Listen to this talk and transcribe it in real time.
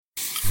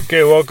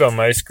Okay, welcome,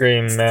 Ice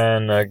Cream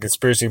Man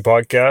Conspiracy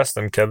Podcast.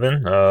 I'm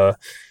Kevin. We're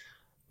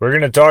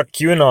gonna talk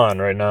QAnon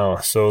right now,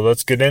 so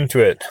let's get into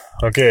it.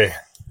 Okay,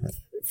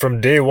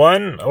 from day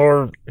one,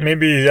 or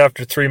maybe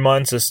after 3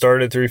 months, it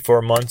started 3,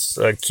 4 months.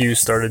 Q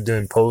started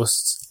doing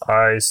posts.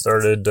 I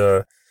started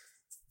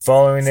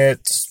following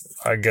it.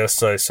 I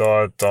guess I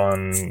saw it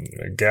on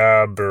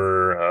Gab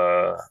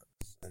or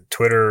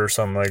Twitter or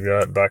something like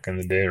that back in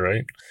the day,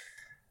 right?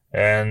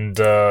 And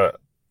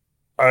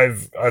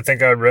I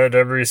think I read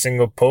every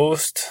single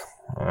post.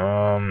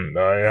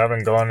 I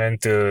haven't gone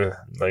into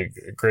like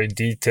great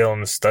detail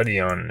in the study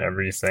on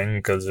everything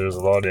because there's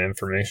a lot of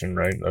information,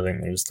 right? I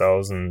think there's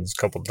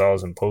couple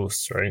thousand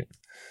posts, right?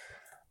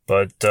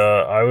 But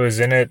I was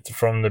in it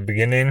from the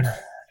beginning,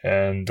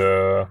 and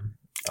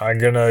I'm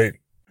gonna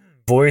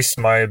voice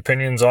my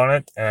opinions on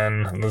it,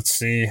 and let's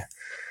see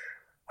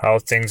how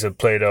things have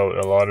played out.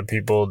 A lot of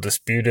people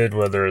disputed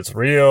whether it's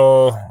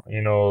real.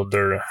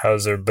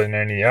 There been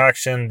any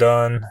action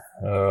done?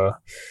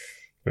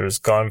 There's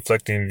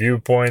conflicting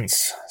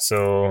viewpoints.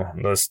 So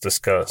let's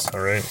discuss.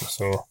 All right.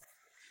 So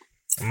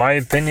my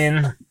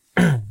opinion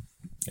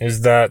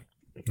is that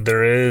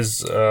there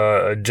is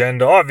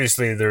agenda.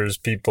 Obviously, there's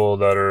people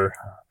that are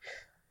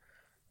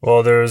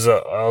there's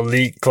a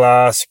elite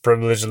class,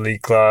 privileged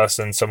elite class,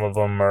 and some of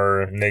them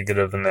are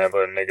negative and they have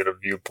a negative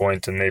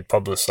viewpoint and they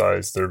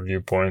publicize their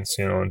viewpoints,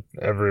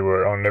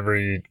 everywhere, on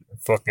every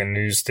fucking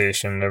news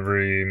station,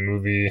 every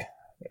movie,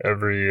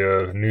 every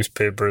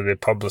newspaper, they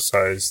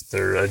publicize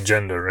their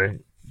agenda,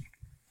 right?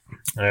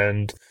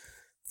 And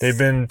they've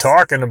been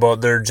talking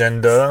about their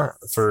agenda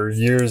for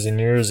years and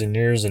years and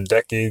years and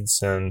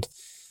decades, and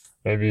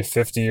maybe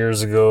 50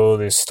 years ago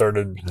they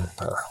started,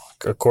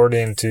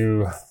 according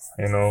to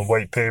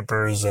white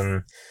papers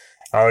and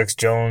Alex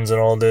Jones and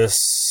all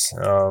this.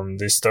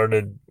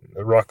 The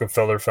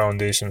Rockefeller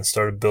Foundation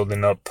started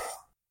building up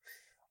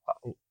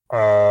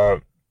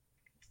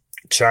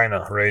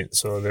China, right?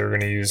 So they're going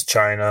to use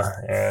China,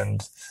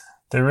 and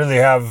they really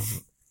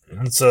have,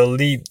 it's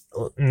elite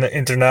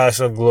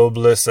international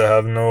globalists that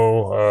have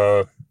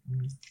no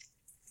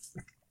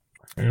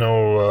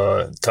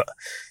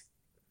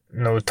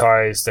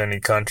ties to any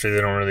country.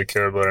 They don't really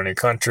care about any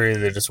country.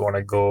 They just want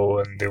to go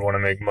and they want to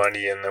make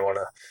money and they want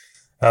to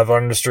have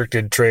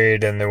unrestricted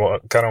trade and they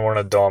kind of want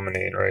to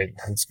dominate, right?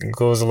 It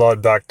goes a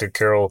lot back to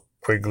Carol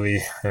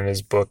Quigley in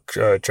his book,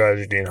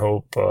 Tragedy and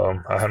Hope.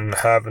 I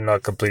have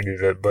not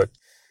completed it, but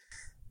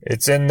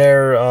it's in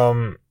there.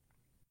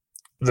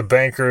 The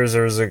bankers,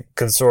 there was a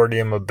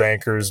consortium of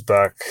bankers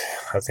back,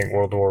 I think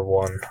World War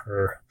One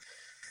or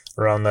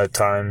around that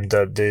time,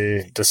 that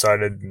they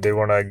decided they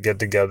want to get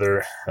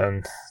together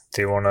and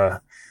they want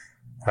to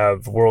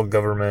have world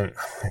government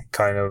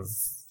kind of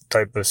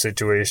type of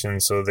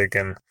situation so they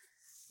can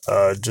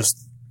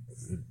just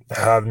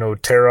have no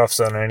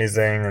tariffs on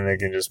anything and they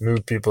can just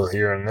move people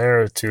here and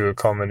there to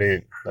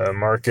accommodate a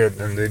market,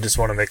 and they just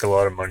want to make a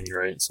lot of money,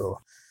 right?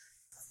 So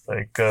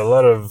like a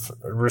lot of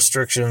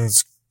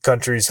restrictions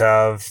countries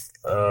have,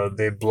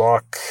 they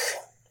block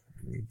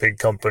big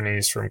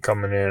companies from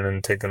coming in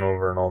and taking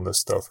over and all this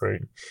stuff,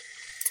 right?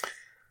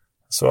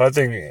 So I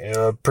think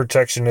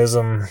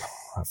protectionism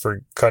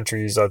for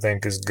countries, I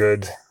think, is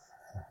good.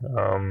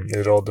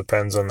 It all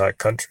depends on that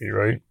country,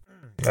 right?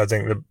 I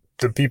think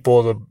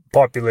the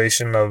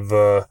population of,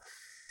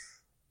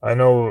 I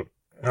know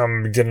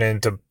I'm getting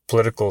into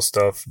political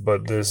stuff,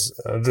 but this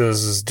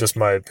is just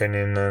my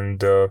opinion,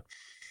 and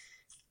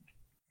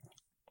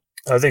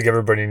I think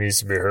everybody needs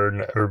to be heard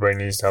and everybody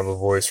needs to have a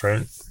voice,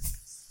 right?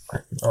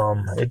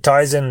 It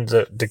ties in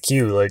the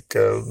Q, like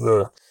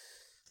the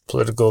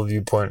political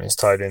viewpoint is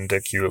tied into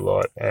Q a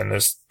lot, and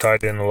it's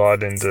tied in a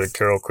lot into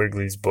Carol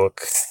Quigley's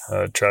book,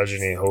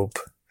 Tragedy and Hope,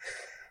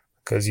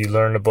 because you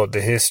learn about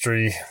the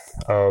history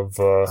of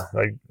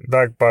like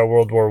back by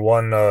World War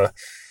One, the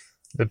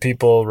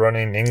people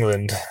running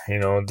England,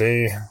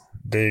 they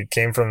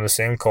came from the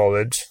same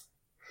college,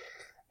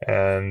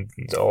 and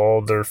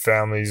all their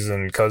families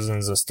and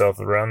cousins and stuff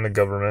ran the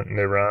government, and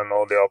they ran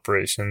all the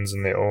operations,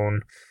 and they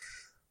own.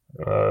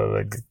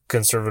 Like the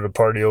Conservative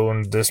Party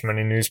owned this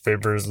many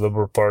newspapers,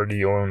 Liberal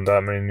Party owned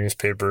that many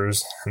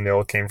newspapers, and they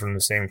all came from the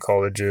same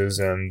colleges,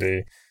 and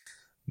they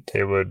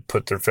would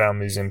put their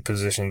families in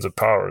positions of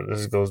power.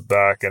 This goes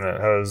back, and it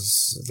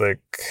has,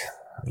 like,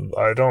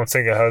 I don't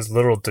think it has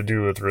little to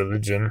do with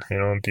religion.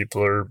 And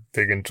people are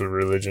big into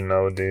religion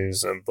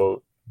nowadays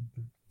about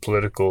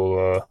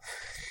political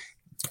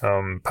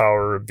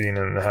power being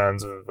in the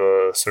hands of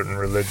certain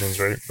religions,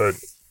 right? But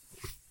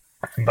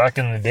back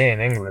in the day in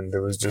England,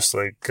 it was just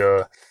like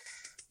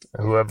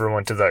whoever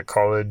went to that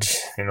college,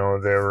 they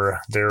were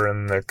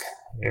in the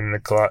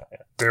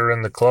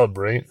club,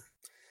 right?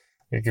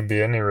 It could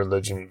be any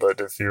religion,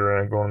 but if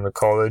you're going to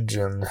college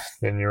and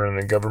then you're in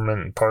the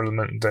government and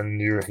parliament,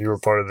 then you were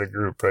part of the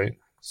group, right?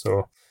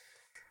 So,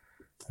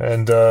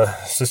 and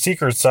so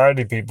secret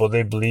society people,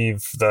 they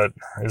believe that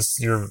it's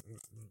your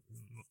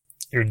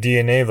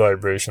DNA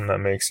vibration that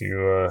makes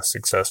you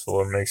successful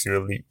or makes you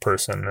an elite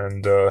person,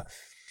 and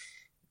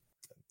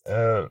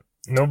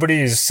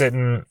nobody's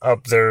sitting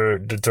up there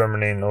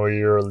determining, oh,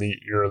 you're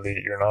elite, you're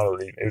not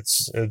elite.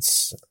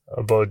 It's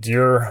about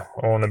your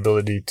own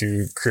ability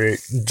to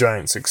create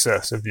giant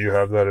success. If you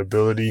have that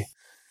ability,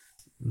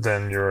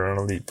 then you're an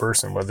elite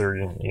person. Whether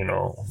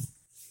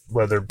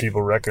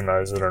people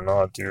recognize it or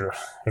not, you're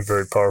a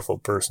very powerful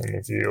person.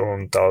 If you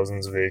own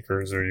thousands of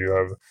acres, or you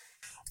have a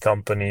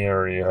company,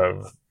 or you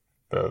have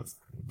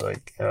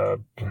like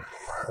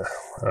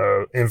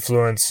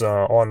influence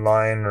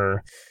online,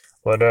 or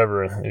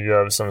whatever, you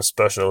have some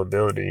special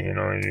ability, you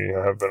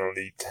have an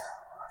elite,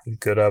 you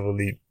could have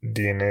elite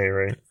DNA,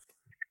 right?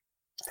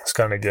 It's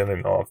kind of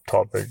getting off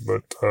topic,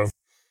 but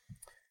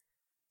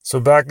so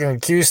back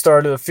in Q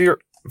started, the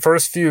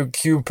first few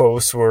Q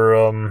posts were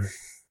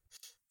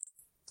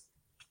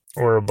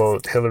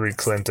about Hillary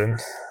Clinton,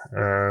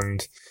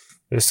 and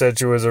they said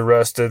she was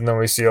arrested, and then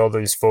we see all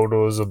these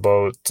photos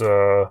about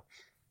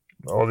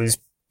all these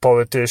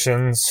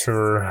politicians who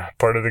are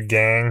part of the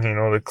gang,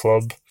 the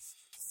club.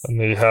 And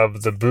they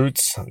have the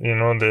boots,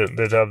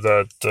 they'd have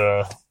that,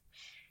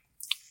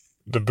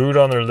 the boot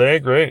on their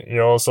leg, right?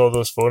 You all saw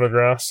those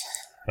photographs.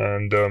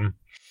 And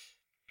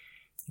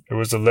it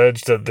was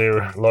alleged that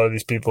a lot of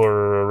these people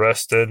are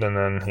arrested, and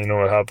then you know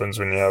what happens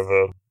when you have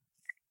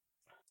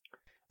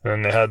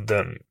and they had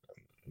them,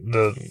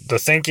 the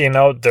thinking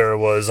out there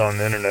was on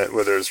the internet,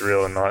 whether it's real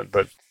or not,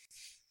 but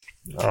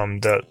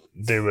that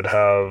they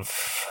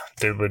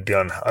would be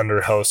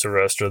under house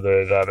arrest, or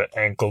they'd have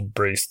ankle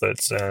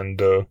bracelets,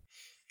 and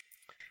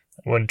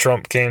when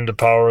Trump came to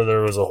power,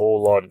 there was a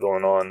whole lot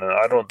going on. And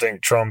I don't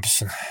think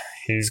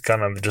he's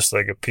kind of just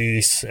like a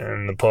piece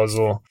in the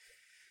puzzle.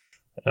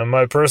 And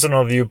my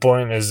personal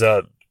viewpoint is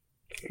that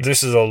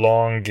this is a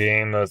long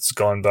game that's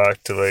gone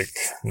back to like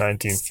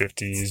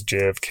 1950s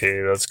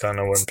JFK. That's kind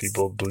of when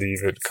people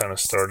believe it kind of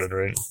started,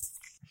 right?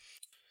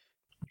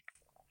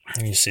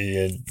 You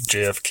see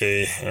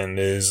JFK, and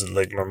his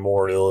like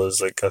memorial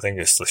is like, I think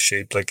it's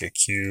shaped like a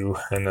Q,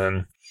 and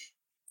then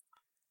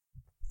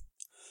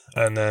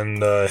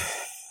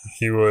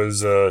he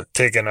was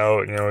taken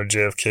out.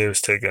 JFK was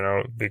taken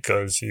out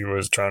because he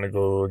was trying to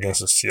go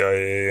against the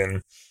CIA,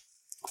 and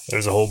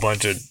there's a whole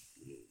bunch of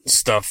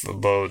stuff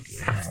about,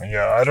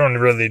 I don't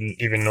really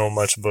even know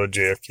much about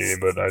JFK,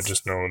 but I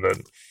just know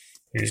that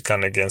he's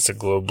kind of against the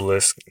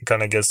globalists,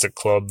 kind of against the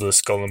club, the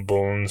Skull and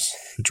Bones,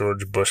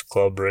 George Bush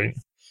Club, right?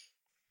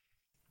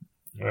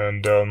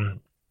 And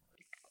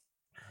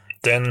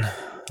then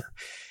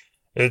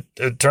it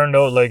turned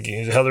out like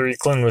Hillary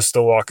Clinton was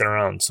still walking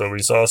around. So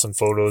we saw some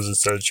photos that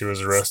said she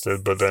was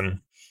arrested,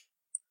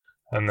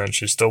 and then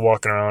she's still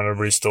walking around,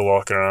 everybody's still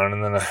walking around,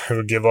 and then I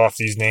would give off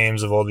these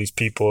names of all these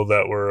people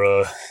that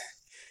were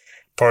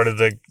part of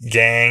the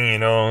gang,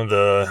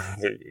 the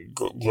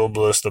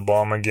globalist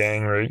Obama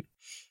gang, right?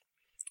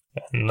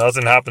 And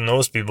nothing happened to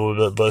those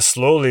people, but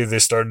slowly they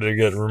started to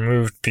get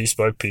removed piece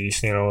by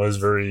piece. It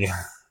was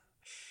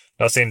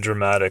nothing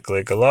dramatic.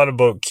 Like a lot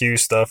about Q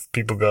stuff,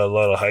 people got a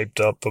lot of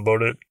hyped up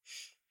about it,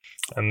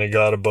 and they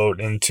got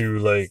into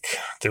like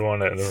they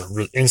wanted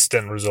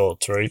instant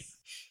results, right?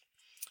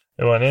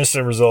 They want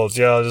instant results.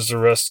 Yeah, I'll just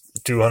arrest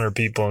 200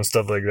 people and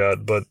stuff like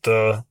that. But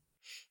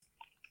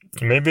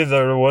maybe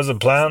there was a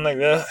plan like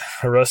that,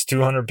 arrest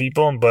 200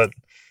 people, but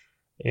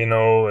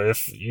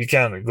if you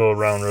can't go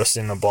around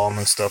arresting a bomb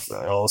and stuff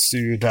else,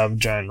 you'd have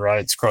giant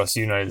riots across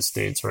the United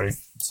States, right?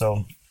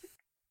 So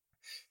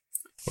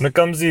when it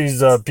comes to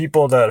these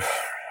people that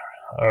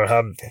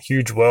have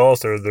huge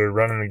wealth, or they're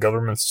running the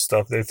governments and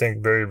stuff, they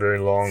think very, very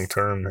long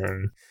term,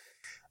 in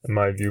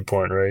my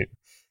viewpoint, right?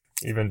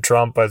 Even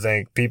Trump, I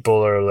think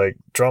people are like,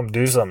 Trump,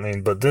 do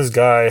something. But this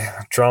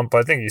guy, Trump,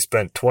 I think he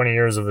spent 20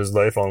 years of his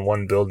life on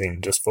one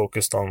building, just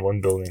focused on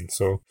one building.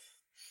 So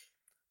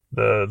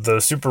the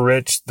super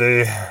rich,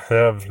 they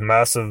have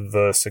massive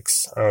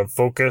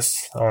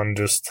focus on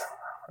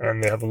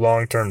and they have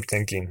long-term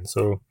thinking.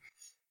 So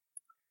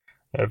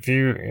if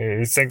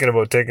you're thinking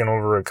about taking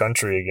over a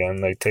country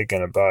again, like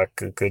taking it back,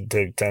 it could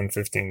take 10,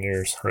 15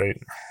 years, right?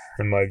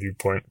 In my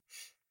viewpoint.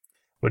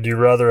 Would you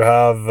rather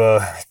have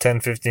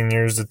 10, 15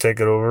 years to take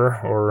it over,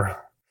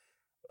 or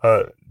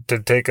to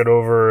take it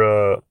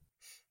over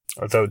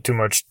without too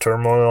much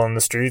turmoil on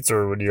the streets,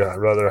 or would you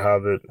rather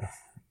have it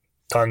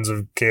tons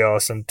of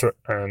chaos and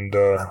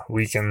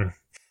weaken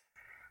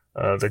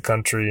the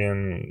country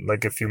in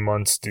like a few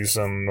months, do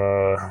some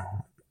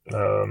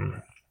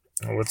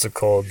what's it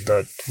called,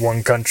 that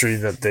one country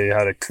that they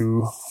had a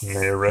coup and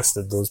they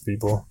arrested those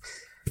people?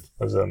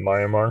 Was it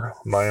Myanmar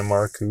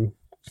coup?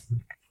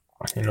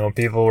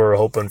 People were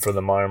hoping for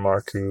the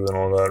Myanmar coup and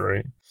all that,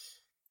 right?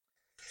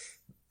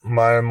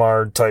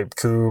 Myanmar type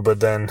coup, but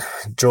then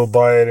Joe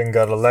Biden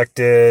got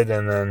elected,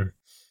 and then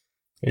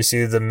you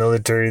see the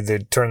military, they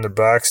turned their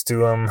backs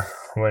to him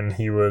when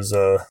he was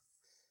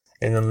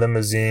in the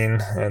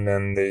limousine, and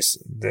then they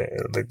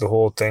like the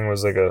whole thing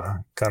was like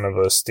a kind of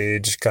a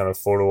stage kind of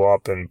photo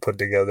op and put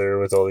together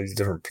with all these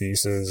different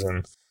pieces,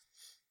 and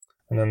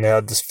then they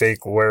had this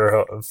fake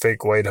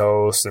White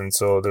House, and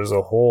so there's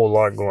a whole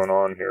lot going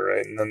on here,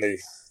 right? And then they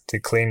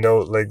cleaned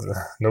out, like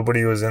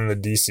nobody was in the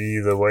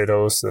DC, the White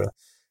House.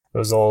 it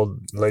was all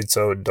lights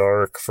out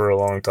dark for a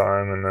long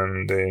time, and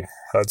then they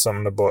had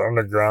something about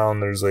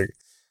underground. There's like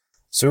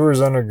sewers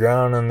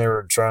underground, and they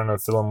were trying to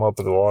fill them up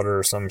with water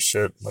or some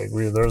shit. Like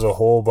there's a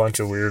whole bunch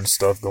of weird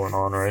stuff going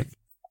on, right?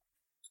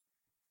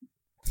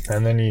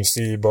 And then you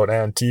see about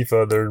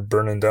Antifa, they're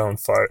burning down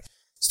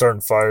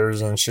starting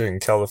fires and shit in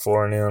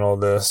California and all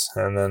this.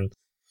 And then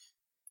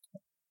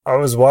I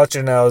was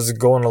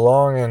going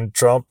along, and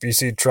you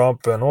see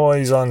Trump, and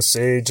he's on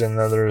stage, and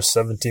then there's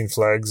 17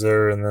 flags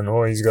there, and then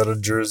he's got a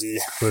jersey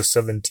with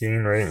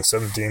 17, right? And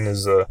 17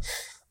 is the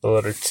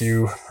letter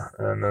Q,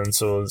 and then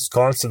so it's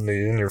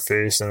constantly in your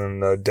face.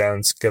 And then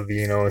Dan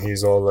Scavino,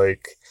 he's all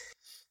like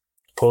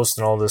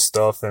posting all this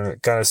stuff, and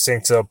it kind of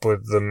syncs up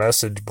with the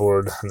message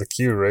board, the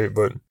Q, right?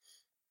 But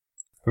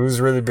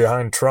who's really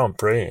behind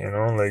Trump, right?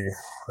 Like,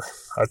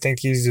 I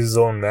think he's his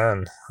own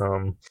man.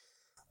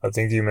 I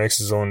think he makes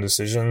his own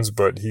decisions,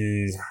 but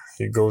he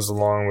goes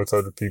along with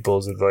other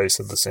people's advice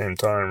at the same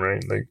time,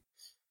 right? Like,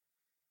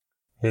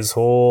 his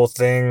whole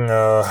thing,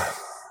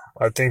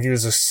 I think he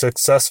was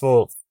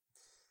successful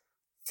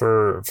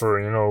for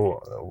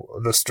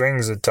the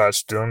strings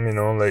attached to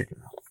him, like,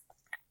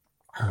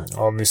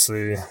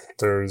 obviously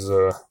there's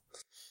a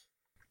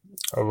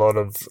lot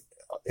of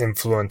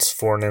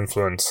foreign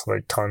influence,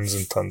 like tons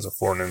and tons of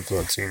foreign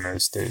influence in the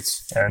United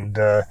States. And,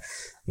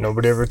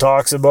 nobody ever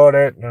talks about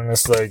it, and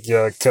it's like,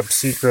 kept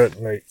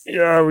secret. Like,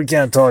 we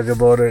can't talk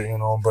about it,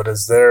 but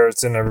it's there.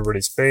 It's in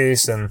everybody's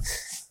face. And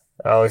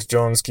Alex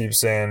Jones keeps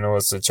saying, "Oh,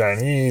 it's the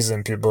Chinese,"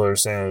 and people are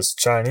saying it's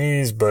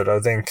Chinese. But I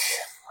think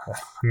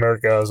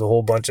America has a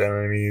whole bunch of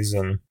enemies,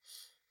 and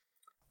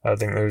I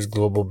think there's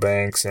global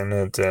banks in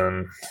it,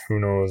 and who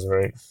knows,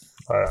 right?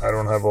 I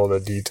don't have all the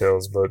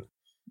details, but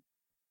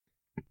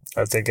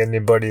I think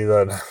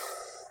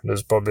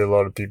there's probably a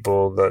lot of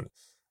people that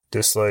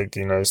dislike the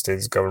United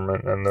States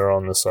government, and they're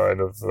on the side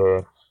of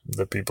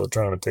the people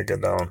trying to take it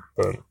down.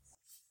 But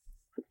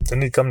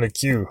then you come to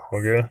Q,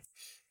 okay?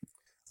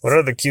 What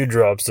are the Q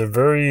drops? They're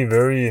very,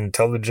 very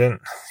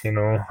intelligent,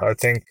 I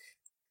think,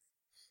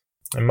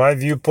 in my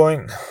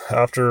viewpoint,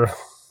 after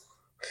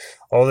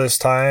all this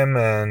time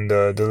and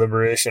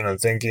deliberation and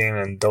thinking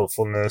and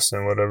doubtfulness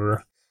and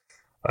whatever,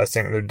 I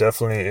think there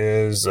definitely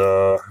is,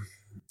 I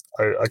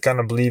kind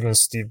of believe in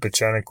Steve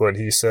Pichanik, what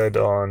he said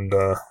on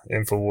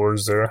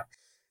InfoWars there.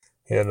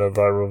 He had a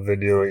viral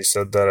video. He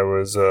said that it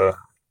was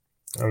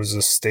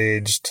a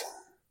staged,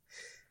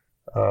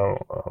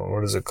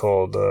 what is it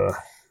called?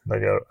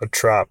 Like a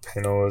trap,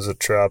 it was a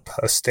trap,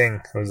 a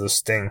sting. It was a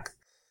sting.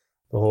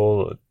 The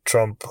whole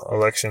Trump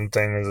election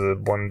thing is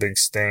one big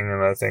sting,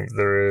 and I think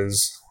there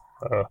is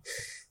a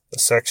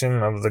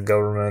section of the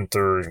government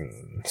or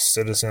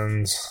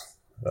citizens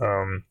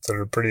that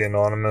are pretty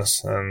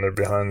anonymous, and they're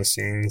behind the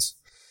scenes,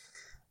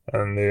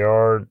 and they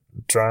are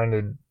trying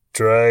to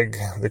drag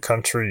the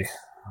country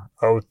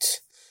out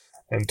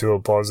into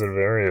a positive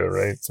area,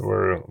 right?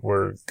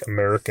 Where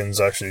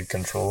Americans actually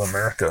control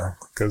America,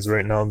 because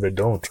right now they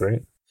don't,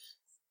 right?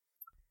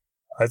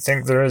 I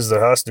think there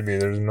has to be.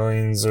 There's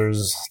millions,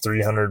 there's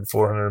 300,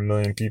 400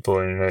 million people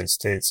in the United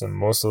States, and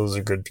most of those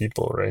are good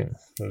people, right?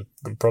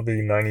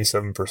 Probably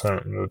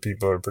 97% of the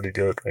people are pretty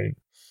good, right?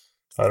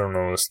 I don't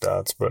know the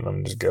stats, but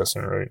I'm just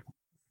guessing, right?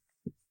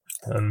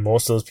 And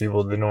most of those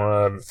people, they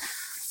don't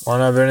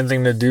have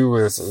anything to do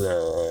with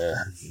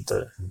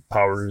the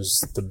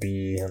powers to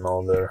be and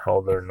all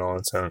their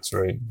nonsense,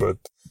 right? But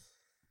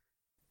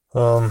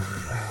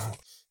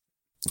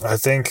I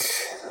think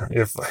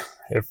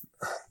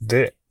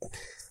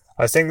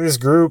I think this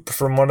group,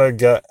 from what I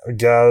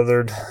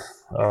gathered,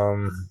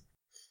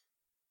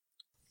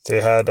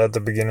 they had at the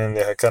beginning,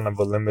 they had kind of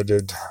a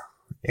limited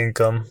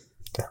income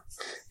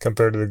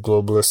compared to the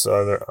globalists.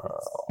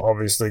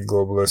 Obviously,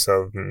 globalists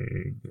have,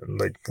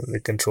 like, they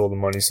control the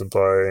money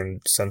supply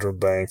and central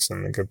banks,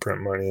 and they can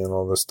print money and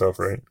all this stuff,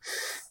 right?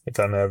 They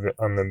kind of have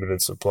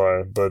unlimited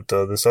supply. But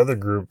this other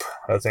group,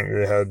 I think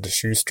they had the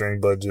shoestring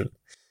budget,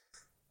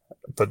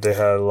 but they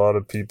had a lot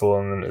of people,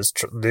 and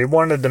they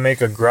wanted to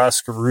make a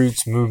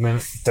grassroots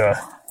movement to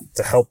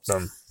help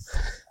them.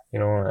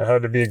 It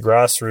had to be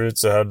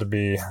grassroots. It had to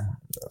be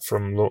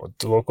from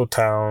the local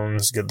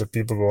towns, get the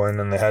people going,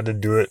 and they had to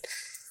do it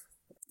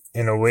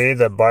in a way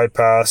that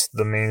bypassed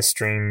the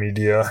mainstream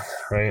media,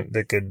 right?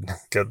 They could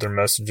get their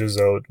messages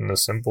out in a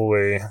simple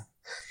way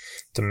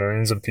to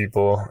millions of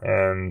people,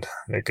 and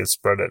they could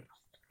spread it.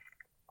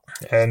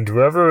 And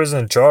whoever was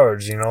in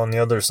charge, on the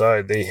other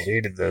side, they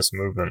hated this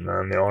movement,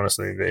 man. They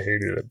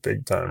hated it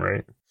big time,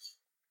 right?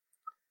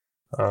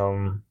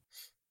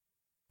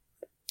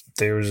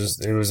 It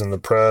was in the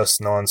press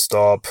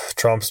nonstop.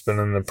 Trump's been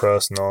in the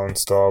press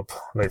nonstop,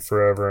 like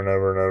forever and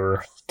ever and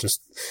ever,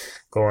 just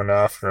going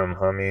after him.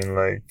 I mean,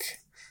 like,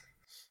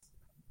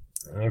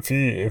 if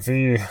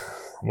he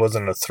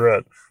wasn't a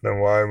threat, then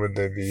why would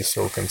they be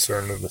so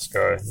concerned with this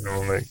guy?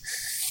 Like,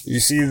 you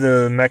see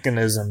the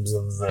mechanisms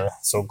of the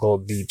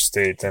so-called deep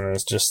state, and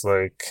it's just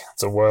like,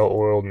 it's a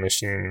well-oiled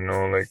machine,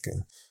 like,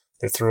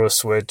 they throw a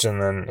switch, and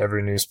then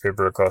every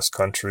newspaper across the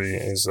country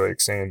is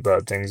like saying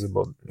bad things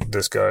about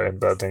this guy and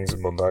bad things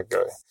about that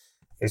guy.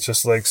 it's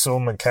just like so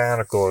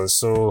mechanical. It's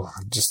so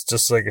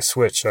just like a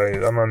switch.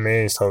 I'm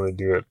amazed how they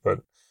do it, but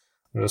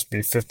there'll just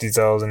be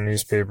 50,000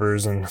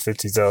 newspapers and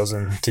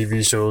 50,000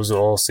 TV shows that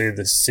all say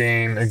the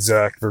same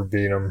exact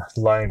verbatim,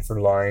 line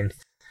for line.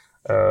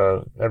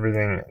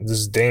 Everything, this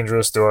is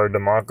dangerous to our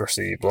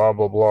democracy, blah,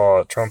 blah,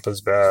 blah. Trump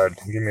is bad.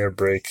 Give me a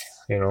break,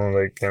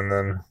 like, and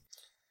then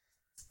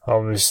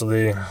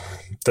obviously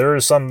there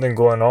is something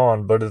going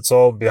on, but it's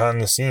all behind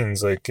the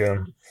scenes, like,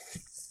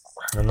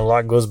 and a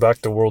lot goes back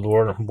to World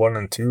War One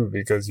and Two,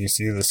 because you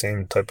see the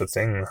same type of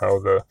thing, how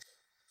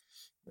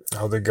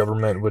the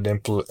government would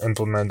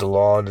implement a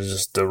law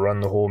to run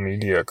the whole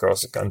media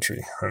across the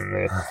country,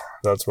 and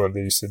that's what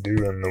they used to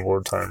do in the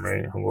wartime,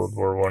 right? World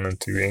War One and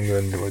Two,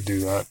 England would do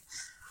that,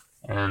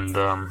 and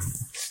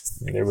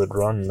they would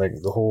run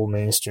like the whole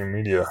mainstream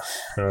media,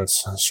 and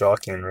it's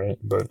shocking, right?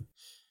 But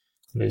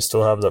they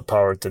still have that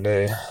power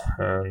today,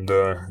 and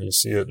you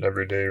see it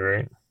every day,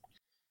 right?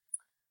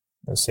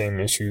 The same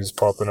issues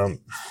popping up.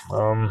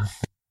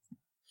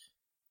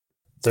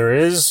 There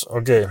is,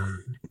 okay,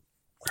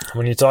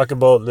 when you talk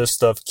about this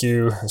stuff,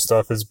 Q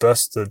stuff, it's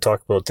best to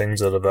talk about things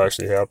that have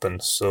actually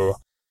happened.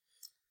 So,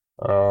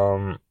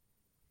 Trump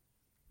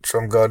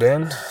got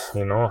in,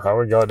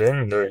 how he got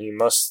in, they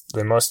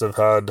must have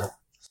had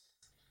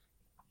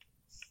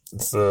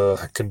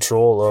the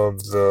control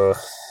of the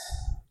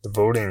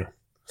voting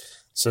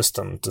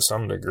system to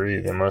some degree.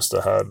 They must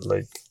have had,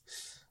 like,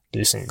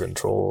 decent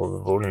control of the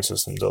voting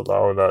system to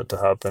allow that to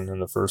happen in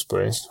the first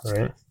place,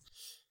 right?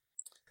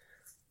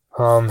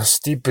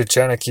 Steve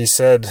Pieczenik, he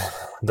said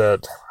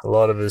that a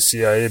lot of his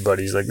CIA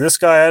buddies, like this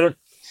guy,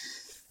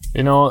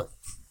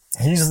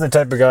 he's the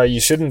type of guy you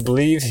shouldn't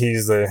believe.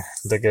 He's the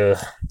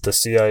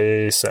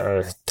CIA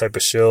type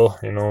of shill,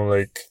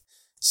 like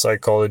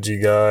psychology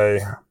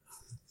guy,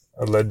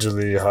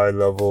 allegedly high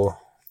level,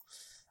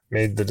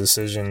 made the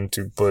decision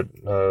to put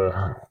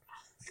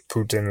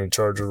Putin in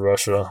charge of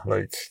Russia,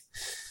 like,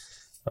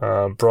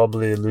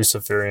 probably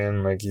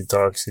Luciferian, like he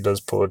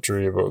does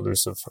poetry about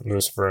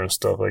Lucifer and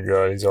stuff like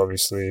that. He's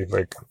obviously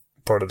like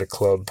part of the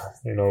club,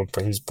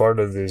 but he's part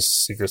of these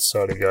secret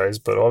society guys,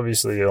 but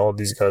obviously all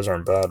these guys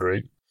aren't bad,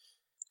 right?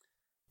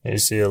 You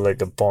see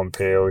like a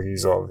Pompeo,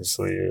 he's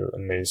obviously a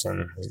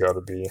Mason. He's got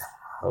to be.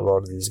 A lot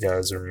of these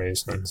guys are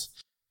Masons.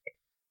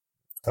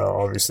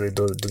 Obviously it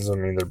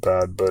doesn't mean they're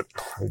bad, but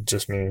it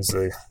just means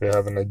they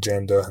have an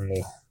agenda,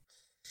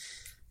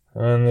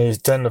 and they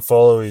tend to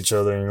follow each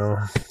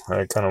other,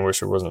 I kind of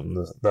wish it wasn't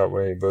that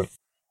way, but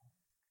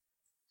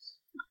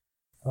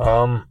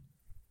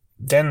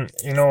then,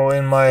 in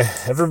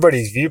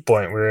everybody's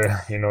viewpoint,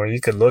 where,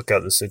 you could look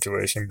at the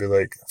situation and be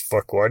like,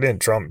 fuck, why didn't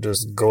Trump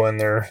just go in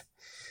there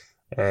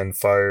and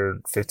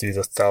fire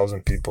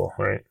 50,000 people,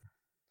 right?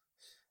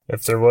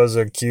 If there was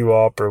a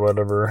Q-op or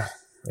whatever,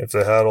 if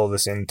they had all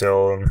this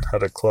intel and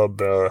had a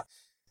club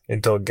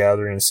intel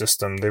gathering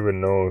system, they would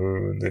know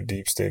who the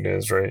deep state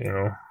is, right?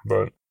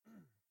 But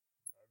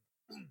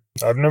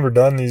I've never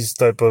done these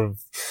type of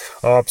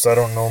ops. I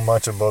don't know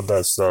much about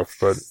that stuff,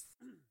 but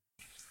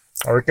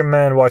I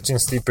recommend watching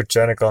Steve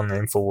Pieczenik on the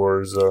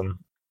InfoWars.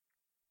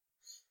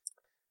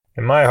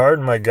 In my heart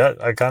and my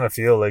gut, I kind of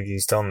feel like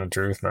he's telling the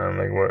truth, man.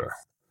 Like, what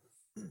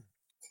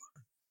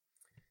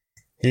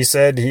he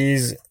said,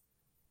 him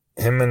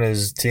and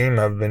his team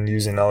have been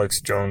using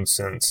Alex Jones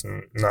since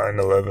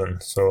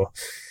 9/11. So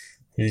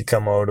he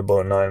come out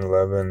about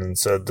 9/11 and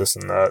said this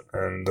and that,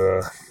 and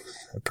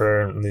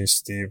apparently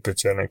Steve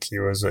Pieczenik, he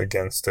was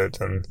against it,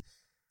 and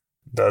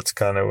that's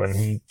kind of when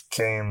he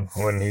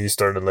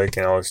started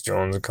liking Alex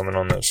Jones and coming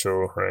on that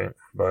show, right?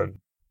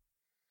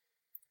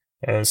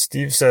 And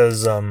Steve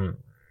says,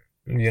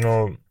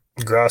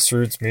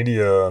 grassroots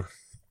media,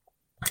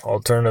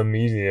 alternative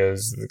media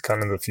is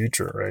kind of the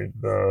future, right?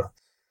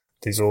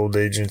 These old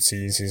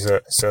agencies, he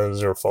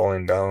says, are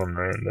falling down,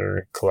 right?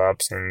 They're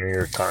collapsing. New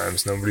York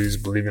Times, nobody's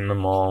believing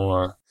them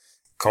all.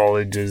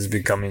 College is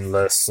becoming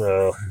less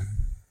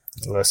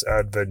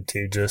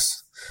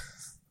advantageous.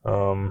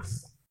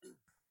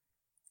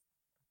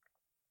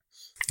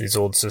 These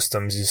old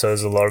systems, he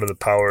says, a lot of the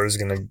power is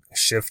going to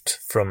shift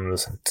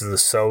to the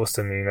south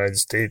in the United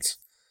States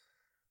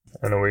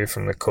and away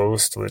from the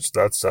coast, which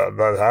that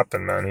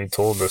happened, man. He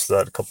told us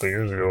that a couple of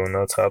years ago, and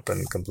that's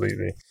happened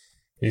completely.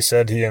 He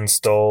said he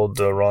installed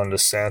Ron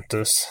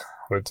DeSantis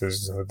with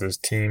his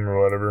team or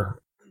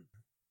whatever.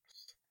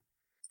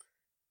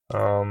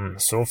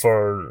 So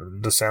far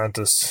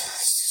DeSantis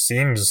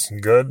seems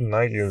good,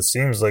 like it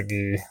seems like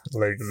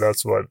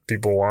that's what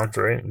people want,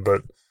 right?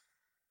 But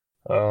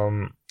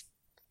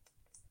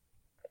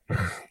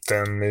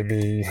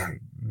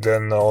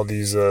then all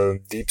these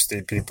deep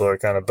state people are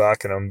kind of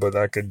backing him, but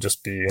that could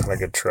just be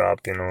like a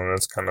trap,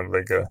 that's kind of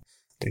like to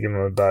give him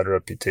a bad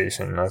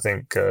reputation. I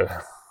think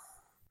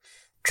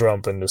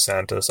Trump and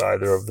DeSantis,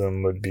 either of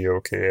them would be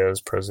okay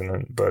as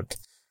president, but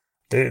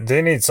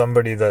they need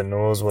somebody that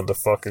knows what the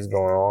fuck is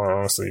going on,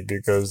 honestly,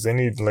 because they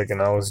need like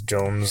an Alex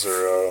Jones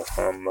or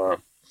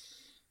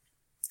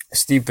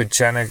Steve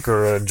Pieczenik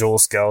or Joel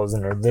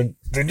Skousen, or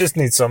they just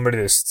need somebody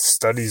that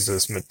studies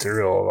this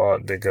material a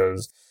lot,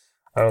 because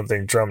I don't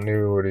think Trump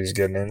knew what he's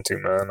getting into,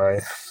 man.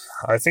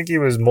 I think he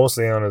was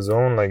mostly on his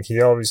own. Like, he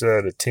obviously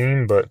had a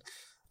team, but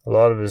a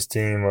lot of his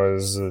team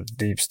was a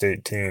deep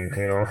state team,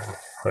 you know?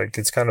 Like,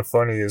 it's kind of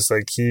funny. It's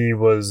like he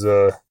was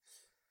like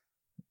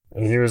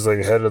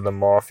head of the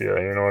mafia,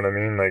 you know what I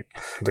mean? Like,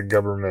 the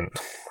government.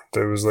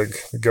 There was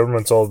like, the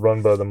government's all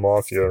run by the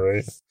mafia,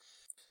 right?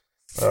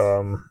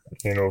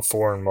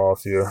 Foreign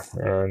mafia.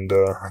 And,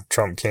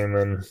 Trump came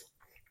in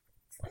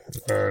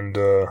and,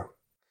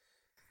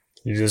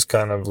 you just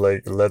kind of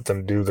like let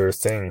them do their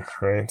thing,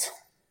 right?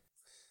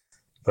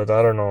 But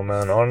I don't know,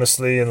 man.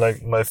 Honestly,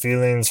 like my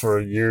feelings for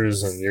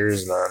years and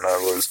years, man,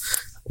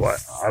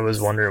 I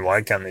was wondering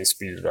why can't they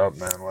speed it up,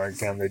 man? Why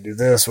can't they do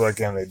this? Why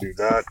can't they do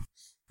that?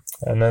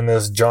 And then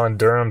this John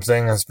Durham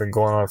thing has been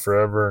going on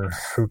forever, and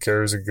who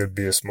cares? It could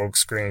be a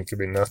smokescreen, it could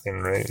be nothing,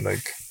 right?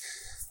 Like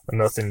a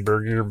nothing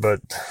burger. But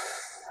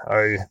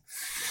I,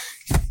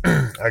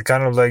 I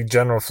kind of like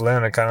General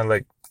Flynn. I kind of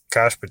like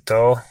Kash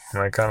Patel,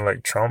 and I kind of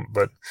like Trump,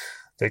 but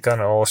they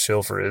kind of all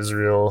shill for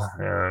Israel,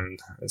 and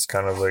it's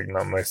kind of like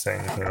not my thing,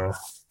 you know.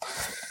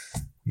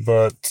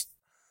 But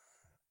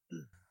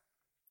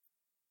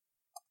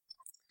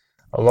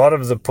a lot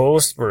of the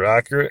posts were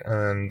accurate,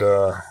 and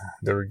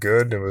they were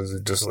good. It was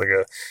just like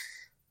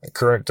a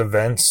current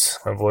events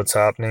of what's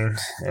happening,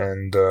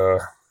 and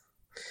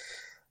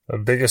the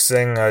biggest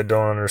thing I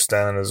don't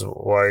understand is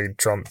why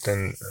Trump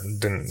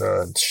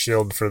didn't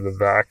shield for the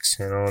vax.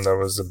 You know, that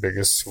was the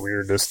biggest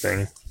weirdest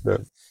thing.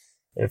 That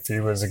if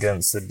he was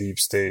against the deep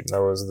state,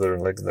 that was their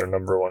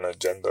number one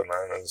agenda,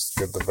 man, is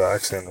get the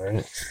vaccine,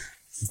 right?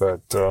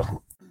 But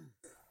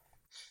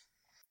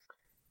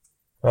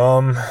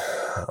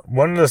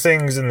one of the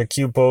things in the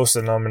Q post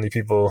that not many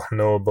people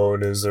know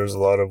about is there's a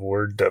lot of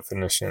word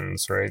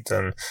definitions, right?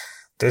 And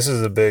this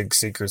is a big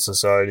secret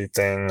society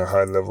thing, a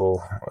high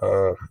level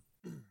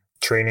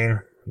training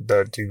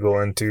that you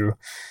go into,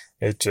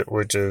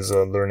 which is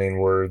learning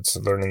words,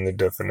 learning the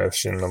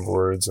definition of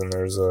words, and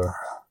there's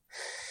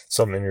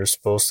something you're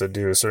supposed to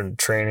do, a certain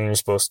training you're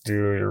supposed to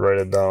do. You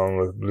write it down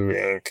with blue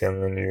ink,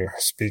 and then you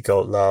speak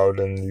out loud,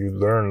 and you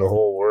learn the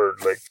whole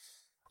word. Like,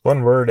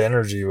 one word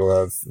energy will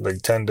have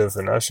like 10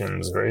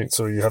 definitions, right?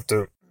 So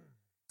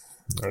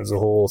there's a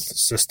whole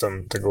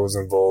system that goes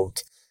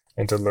involved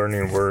into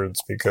learning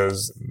words,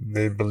 because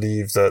they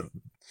believe that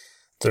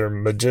they're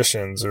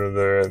magicians, or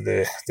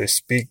they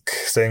speak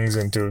things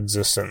into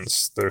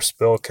existence. They're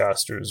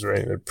spellcasters,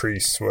 right? They're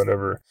priests,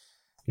 whatever.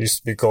 Used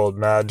to be called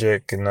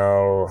magic, and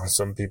now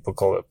some people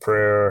call it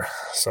prayer.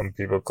 Some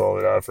people call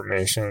it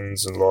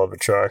affirmations, and law of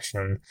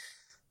attraction,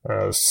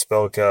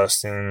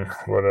 spellcasting,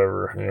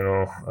 whatever, you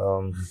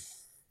know.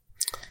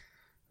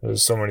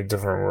 There's so many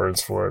different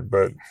words for it,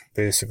 but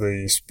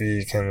basically you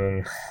speak,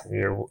 and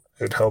then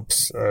it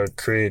helps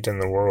create in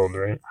the world,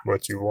 right?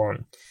 What you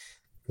want.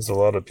 Because a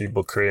lot of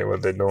people create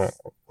what they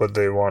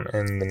want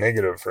in the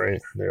negative,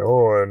 right?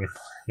 And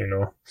you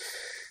know.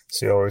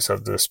 So you always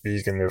have to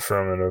speak in the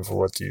affirmative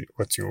what you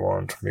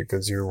want,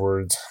 because your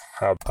words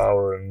have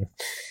power, and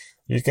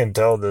you can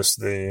tell this.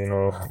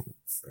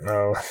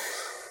 Now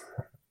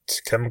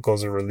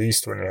chemicals are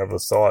released when you have a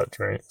thought,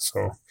 right?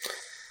 So,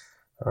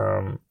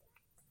 when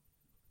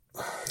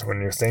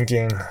you're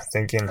thinking,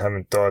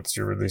 having thoughts,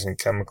 you're releasing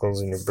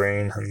chemicals in your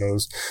brain, and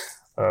those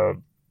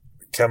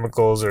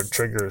chemicals are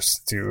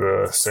triggers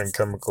to send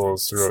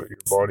chemicals throughout your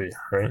body,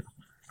 right?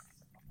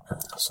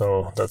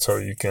 So that's how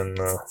you can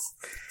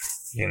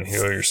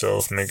heal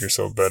yourself, make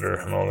yourself better,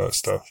 and all that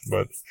stuff.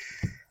 But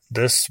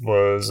this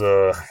was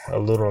a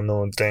little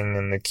known thing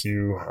in the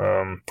Q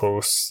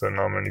posts that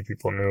not many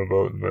people knew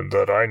about, but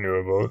that I knew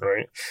about,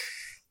 right?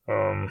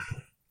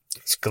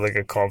 It's like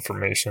a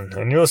confirmation,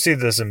 and you'll see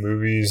this in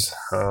movies,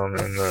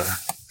 in the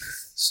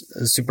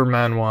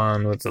Superman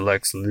one with the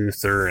Lex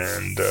Luthor,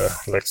 and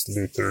Lex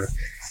Luthor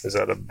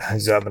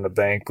he's having a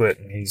banquet,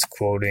 and he's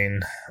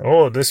quoting,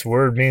 "Oh, this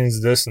word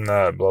means this and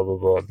that, blah blah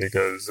blah,"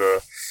 because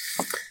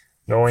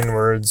knowing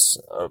words,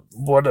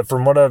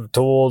 from what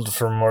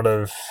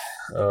I've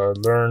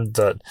learned,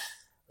 that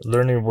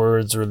learning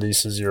words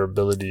releases your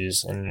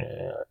abilities, and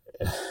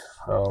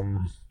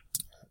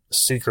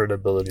secret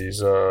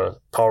abilities,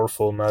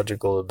 powerful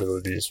magical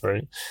abilities,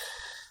 right?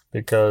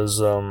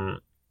 Because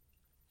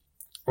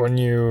when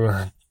you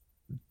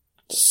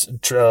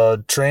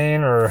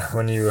train, or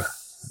when you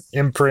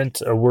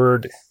imprint a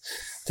word,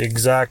 the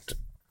exact,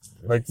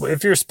 like,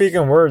 if you're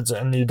speaking words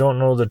and you don't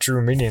know the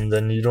true meaning,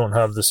 then you don't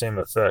have the same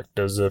effect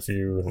as if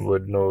you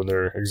would know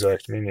their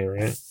exact meaning,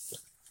 right?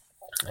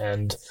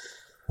 And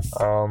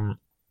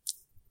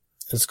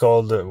it's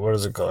called, what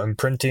is it called?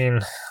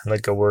 Imprinting,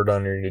 like a word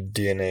on your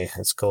DNA.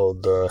 It's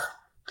called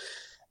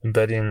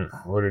embedding,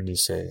 what did he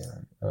say?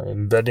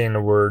 Embedding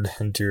a word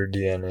into your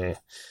DNA.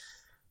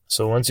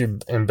 So once you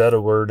embed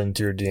a word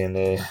into your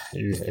DNA,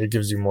 it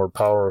gives you more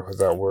power with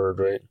that word,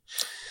 right?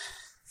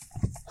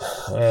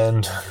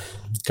 And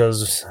it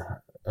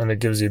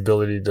gives the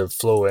ability to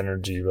flow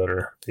energy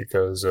better,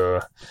 because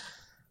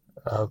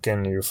how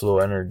can you flow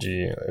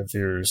energy if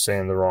you're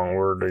saying the wrong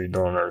word, or you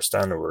don't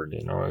understand the word?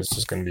 You know, it's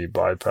just going to be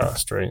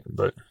bypassed, right?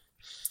 But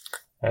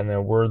And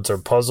then words are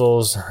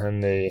puzzles,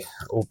 and they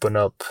open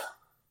up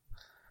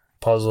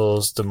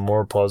puzzles to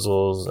more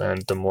puzzles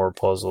and to more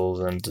puzzles,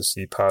 and to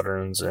see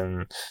patterns,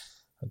 and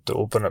to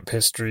open up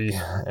history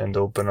and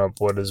open up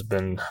what has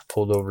been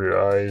pulled over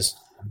your eyes.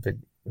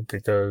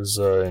 Because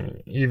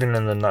even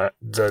in the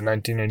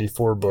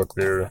 1984 book,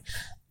 there,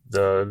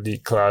 the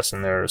elite class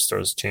in there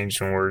starts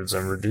changing words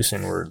and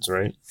reducing words,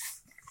 right?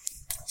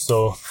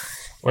 So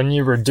when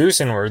you're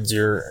reducing words,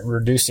 you're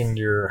reducing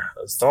your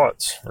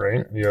thoughts,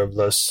 right? You have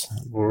less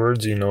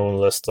words,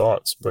 less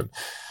thoughts. But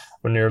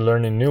when you're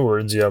learning new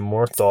words, you have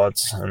more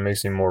thoughts, and it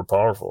makes you more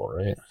powerful,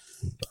 right?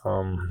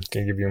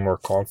 Can give you more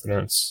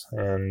confidence,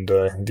 and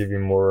give you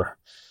more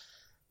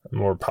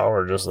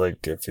power, just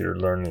like if you're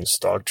learning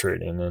stock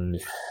trading,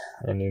 and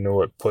you know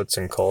what puts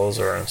and calls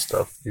are and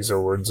stuff. These are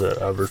words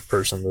that average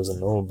person doesn't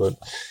know, but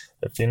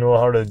if you know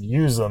how to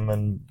use them,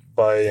 and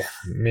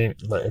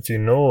if you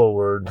know a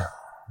word,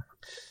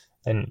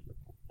 and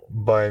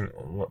by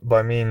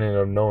meaning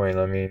of knowing,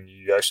 I mean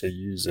you actually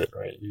use it,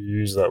 right? You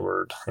use that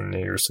word, and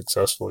you're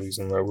successful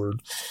using that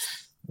word.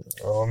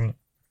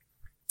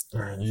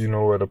 You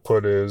know what a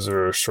put is,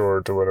 or a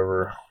short, or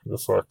whatever the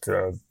fuck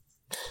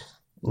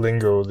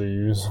lingo they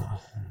use.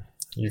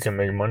 You can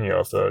make money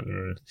off that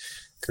and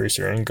increase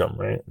your income,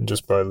 right?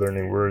 Just by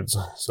learning words.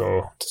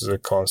 So this is a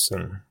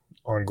constant,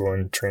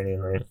 ongoing training,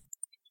 right?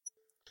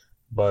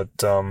 But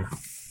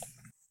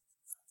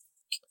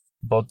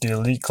about the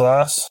elite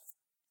class,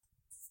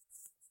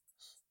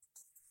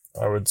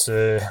 I would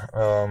say,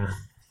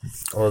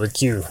 or the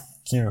Q.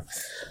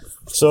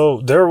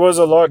 So there was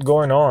a lot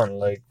going on.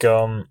 Like,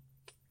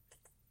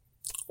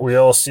 we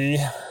all see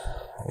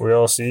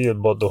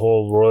about the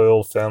whole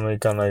royal family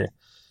kind of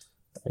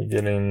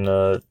getting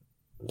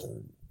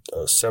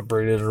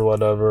separated or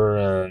whatever,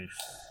 and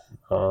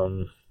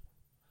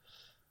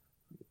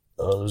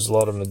there's a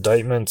lot of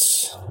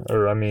indictments,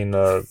 or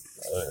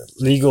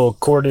legal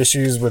court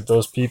issues with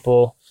those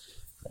people,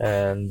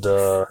 and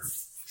there's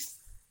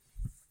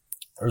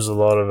a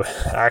lot of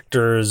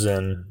actors,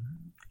 and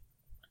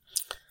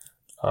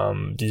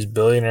these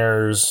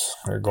billionaires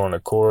are going to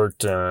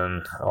court,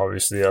 and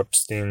obviously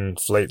Epstein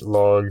flight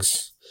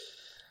logs.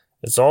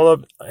 It's all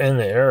up in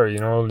the air,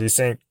 Do you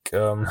think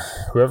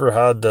whoever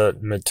had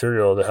that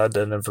material, that had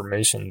that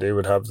information, they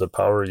would have the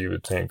power, you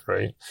would think,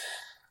 right?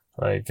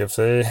 Like if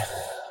they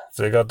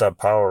got that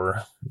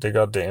power, they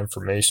got the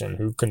information.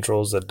 Who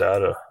controls the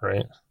data,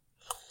 right?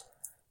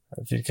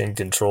 If you can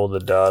control the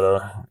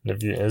data,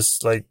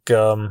 it's like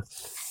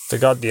they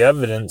got the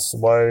evidence.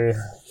 Why?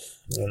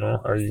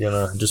 Are you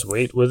gonna just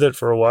wait with it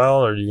for a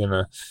while? Or are you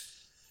gonna,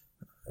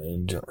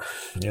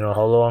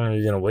 how long are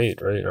you gonna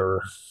wait, right?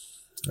 Or,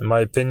 in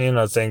my opinion,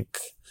 I think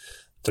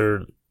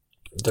they're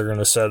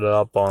gonna set it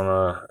up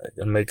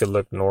and make it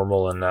look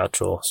normal and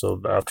natural.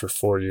 So after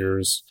 4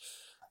 years,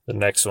 the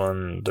next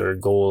one, their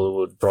goal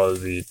would probably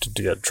be to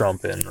get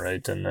Trump in,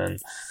 right? And then,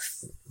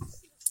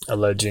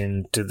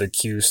 alleging to the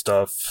Q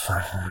stuff,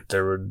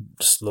 they would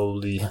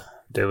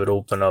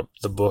open up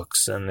the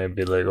books, and they'd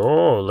be like,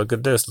 oh, look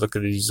at this, look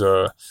at these,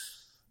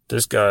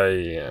 this guy,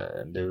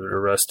 and they would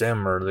arrest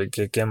him, or they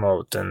kick him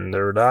out, and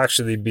there would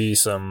actually be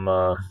some,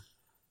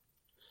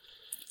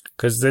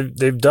 because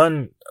they've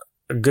done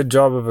a good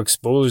job of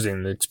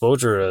exposing. The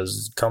exposure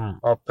has come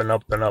up and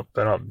up and up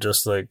and up,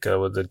 just like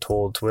with the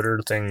whole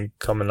Twitter thing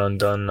coming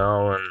undone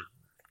now,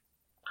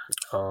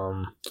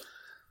 and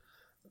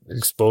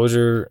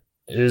exposure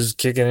is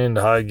kicking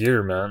into high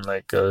gear, man.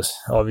 Like,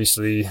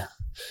 obviously,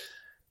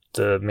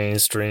 the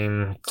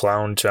mainstream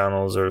clown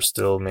channels are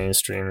still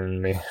mainstream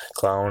and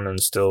clown, and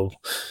still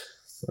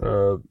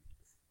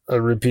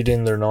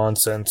repeating their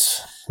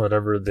nonsense,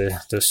 whatever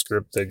the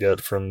script they get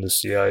from the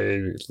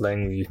CIA,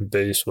 Langley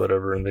base,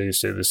 whatever, and they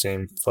say the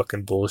same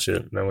fucking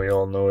bullshit, and then we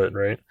all know it,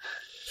 right?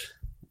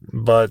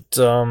 But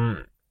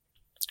a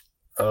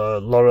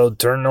lot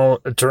of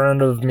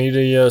alternative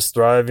media is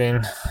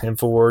thriving.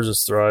 InfoWars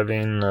is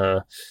thriving.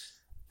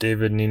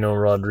 David Nino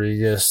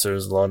Rodriguez.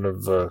 There's a lot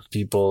of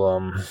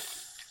people.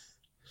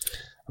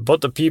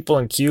 About the people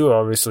in Q,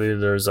 obviously,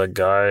 there's a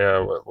guy.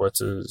 What's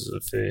his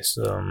face?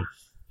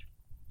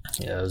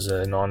 Yeah, his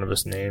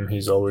anonymous name.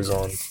 He's always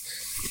on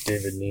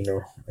David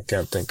Nino. I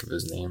can't think of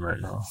his name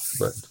right now,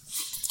 but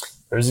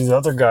there's these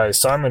other guys,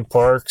 Simon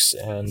Parks,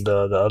 and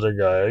the other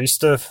guy. I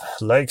used to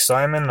like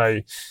Simon.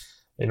 I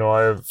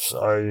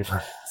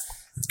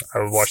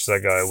watched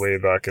that guy way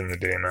back in the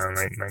day, man,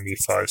 like maybe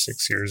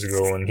 5-6 years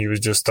ago, when he was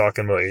just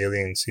talking about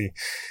aliens. He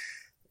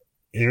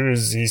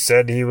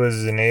said he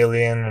was an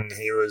alien, and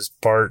he was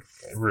part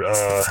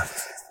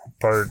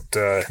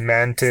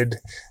mantid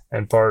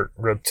and part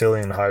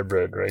reptilian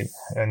hybrid, right?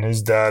 And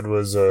his dad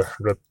was a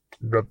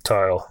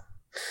reptile,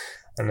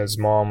 and his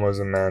mom was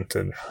a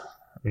mantid.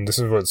 And this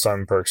is what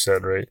Simon Parks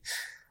said, right?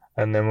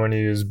 And then when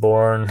he was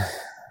born,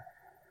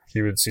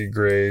 he would see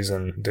greys,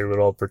 and they would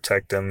all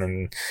protect him,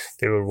 and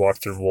they would walk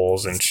through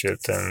walls and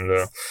shit.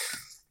 And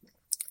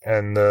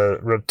the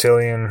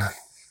reptilian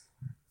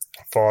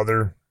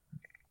father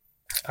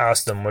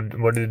asked them,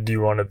 what did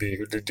you want to be?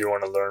 Who did you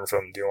want to learn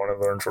from? Do you want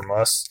to learn from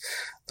us,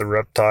 the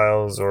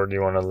reptiles, or do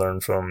you want to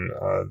learn from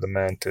the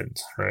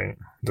mantids, right?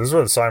 This is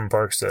what Simon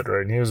Park said,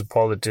 right? He was a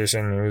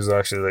politician. He was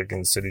actually like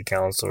in city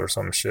council or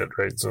some shit,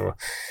 right? So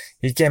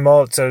he came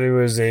out, said he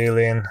was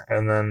alien,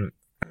 and then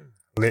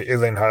the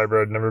alien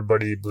hybrid, and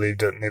everybody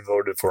believed it and they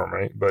voted for him,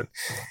 right? But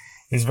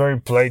he's a very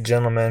polite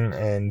gentleman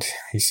and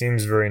he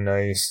seems very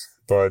nice,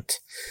 but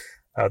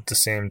at the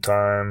same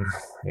time,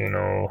 you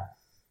know,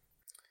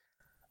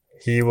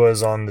 he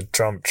was on the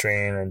Trump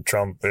train, and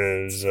Trump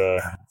is,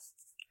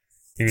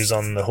 he was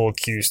on the whole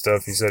Q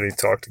stuff. He said he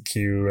talked to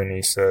Q, and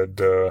he said,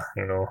 you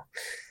know,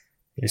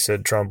 he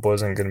said Trump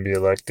wasn't going to be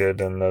elected,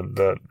 and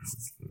that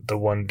the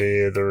one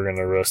day they were going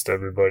to arrest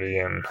everybody,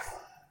 and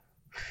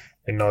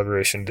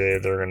inauguration day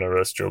they're going to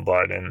arrest Joe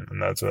Biden,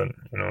 and that's what,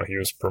 you know, he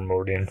was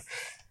promoting.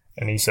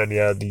 And he said he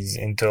had these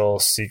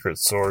intel secret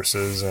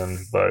sources,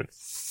 but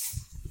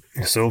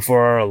so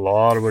far a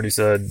lot of what he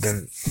said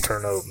didn't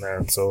turn out,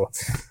 man. So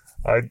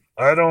I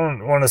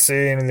don't want to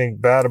say anything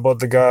bad about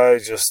the guy,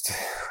 just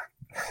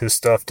his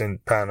stuff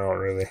didn't pan out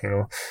really, you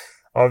know.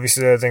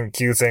 Obviously I think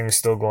Q thing's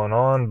still going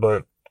on,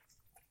 but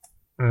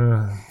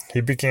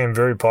he became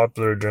very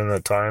popular during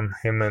that time,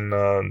 him and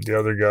the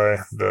other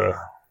guy, the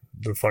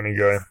funny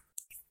guy,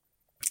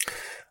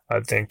 I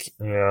think,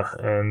 yeah.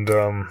 And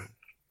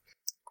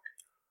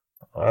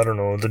I don't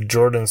know, the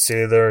Jordan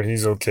say there,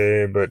 he's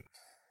okay, but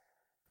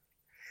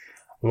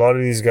a lot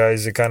of these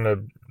guys, they kind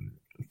of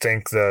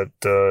think that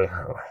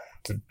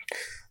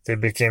they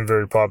became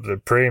very popular.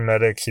 Prairie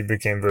Medic, he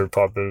became very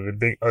popular.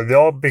 They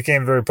all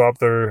became very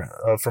popular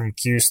from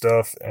Q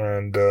stuff,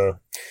 and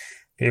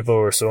people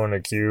were so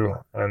into Q,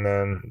 and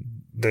then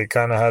they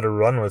kind of had to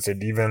run with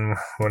it, even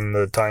when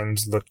the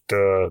times looked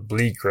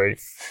bleak, right?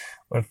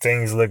 When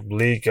things looked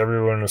bleak,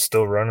 everyone was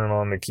still running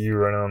on the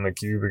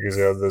Q, because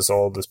they have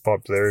all this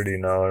popularity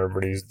now.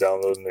 Everybody's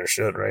downloading their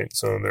shit, right?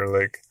 So they're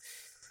like,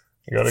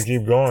 you gotta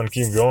keep going.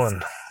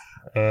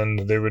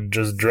 And they would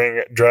just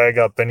drag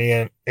up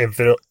any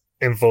info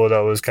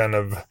that was kind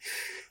of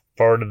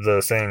part of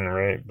the thing,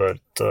 right? But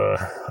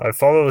I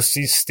follow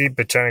Steve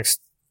Pachanik's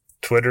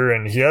Twitter,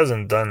 and he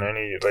hasn't done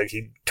any, like,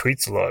 he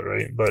tweets a lot,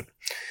 right? But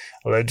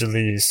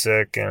allegedly he's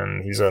sick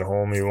and he's at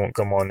home. He won't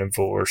come on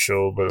InfoWars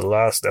show. But the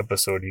last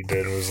episode he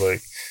did was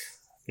like,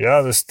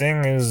 yeah, this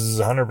thing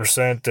is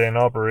 100% in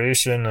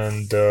operation,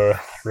 and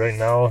right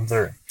now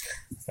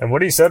and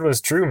what he said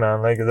was true,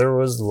 man. Like, there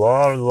was a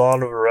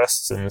lot of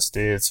arrests in the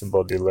States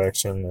about the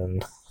election,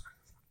 and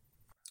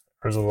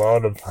there's a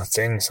lot of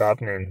things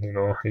happening, you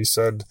know. He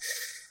said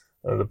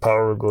the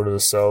power would go to the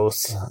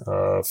south,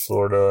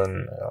 Florida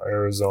and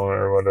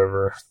Arizona or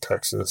whatever,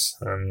 Texas,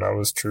 and that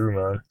was true,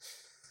 man.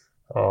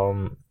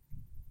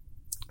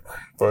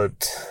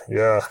 But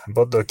yeah,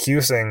 about the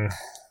Q thing,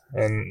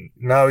 and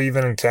now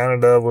even in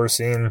Canada, we're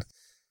seeing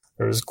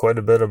there's quite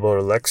a bit about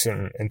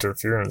election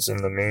interference in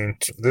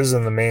this is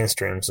in the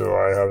mainstream, so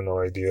I have no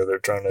idea. They're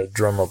trying to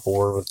drum up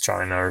war with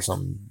China or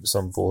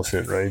some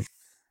bullshit, right?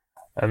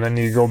 And then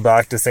you go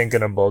back to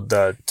thinking about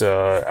that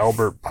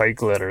Albert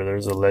Pike letter.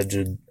 There's a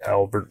alleged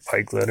Albert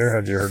Pike letter.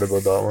 Have you heard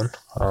about that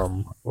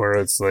one? Where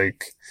it's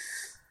like,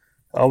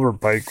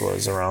 Albert Pike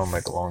was around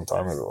like a long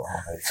time ago,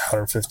 like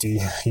 150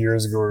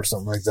 years ago or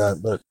something like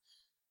that. But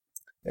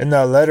in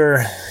that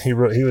letter, he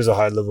was a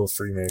high-level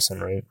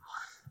Freemason, right?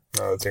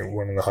 I think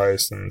one of the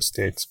highest in the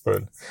States.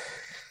 But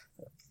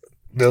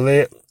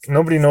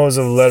nobody knows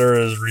if the letter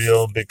is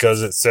real,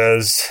 because it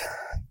says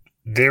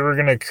they were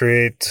going to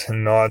create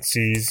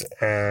Nazis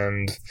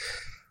and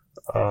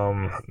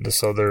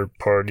this other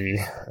party,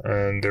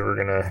 and they were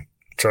going to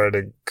try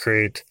to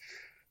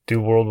do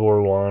World War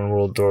I,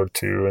 World War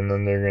II, and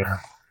then they're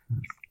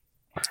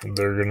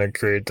gonna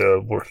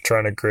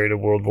trying to create a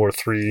World War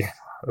III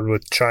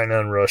with China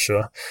and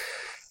Russia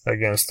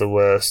against the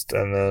West,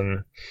 and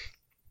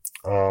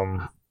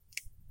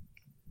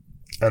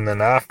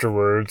then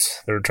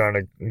afterwards they're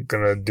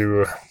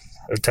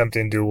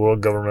attempting to do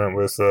world government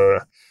with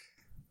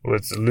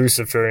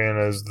Luciferian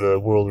as the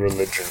world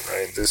religion,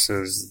 right? This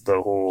is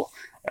the whole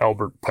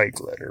Albert Pike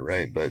letter,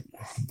 right? But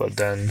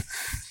then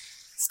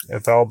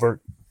if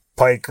Albert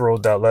Pike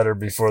wrote that letter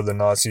before the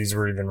Nazis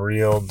were even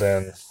real,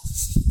 then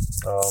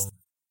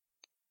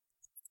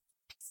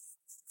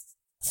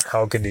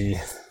how could he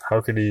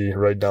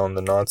write down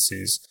the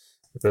Nazis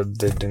if they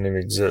didn't even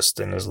exist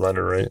in his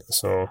letter, right?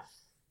 So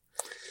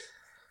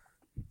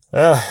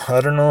yeah,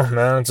 I don't know,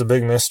 man. It's a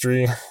big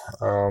mystery.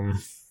 I've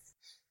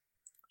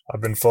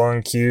been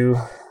following Q.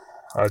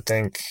 I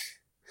think,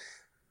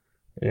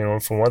 you know,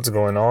 from what's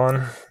going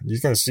on, you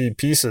can see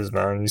pieces,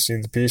 man. You see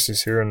the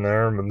pieces here and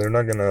there, but they're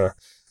not gonna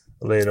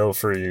lay it out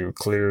for you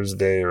clear as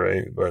day,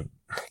 right? But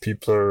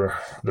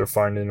they're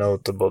finding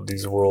out about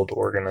these world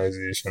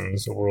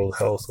organizations, the World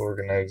Health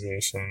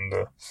Organization,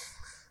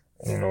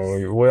 you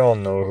know, we all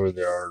know who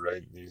they are,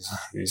 right?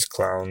 These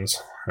clowns.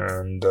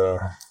 And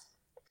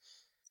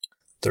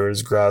there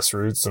is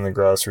grassroots, and the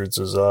grassroots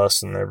is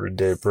us, an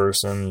everyday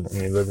person,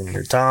 and you live in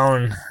your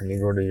town, and you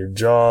go to your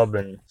job,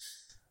 and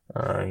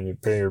and you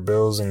pay your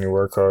bills and you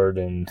work hard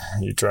and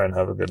you try and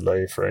have a good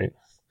life, right?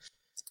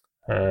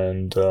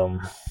 And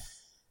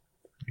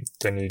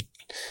then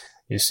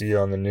you see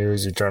on the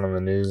news, you turn on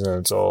the news, and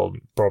it's all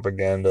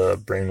propaganda,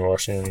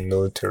 brainwashing,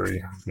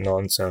 military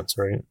nonsense,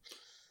 right?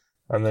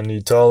 And then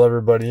you tell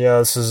everybody, yeah,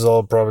 this is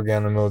all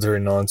propaganda, military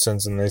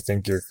nonsense, and they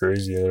think you're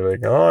crazy. They're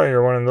like, oh,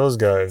 you're one of those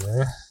guys,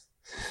 eh?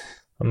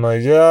 I'm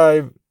like,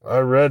 yeah, I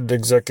read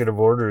executive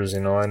orders,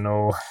 I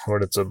know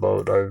what it's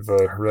about. I've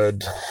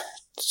read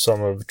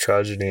some of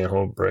Tragedy and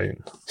Hope, right?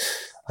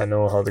 I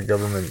know how the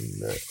government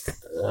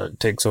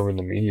takes over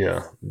the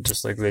media,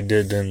 just like they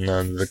did in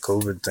the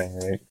COVID thing,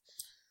 right?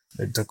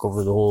 They took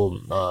over the whole,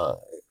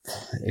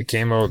 it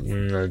came out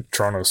in the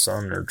Toronto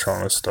Sun or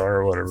Toronto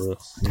Star or whatever.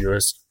 The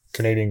US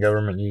Canadian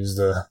government used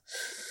the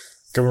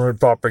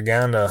government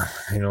propaganda,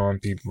 on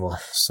people.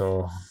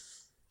 So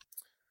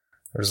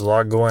there's a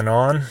lot going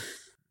on.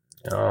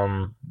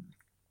 And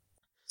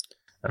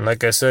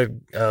like I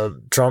said,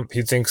 Trump,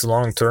 he thinks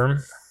long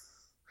term.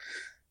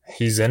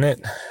 He's in it,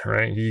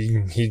 right?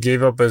 He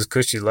gave up his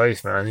cushy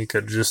life, man. He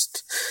could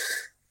just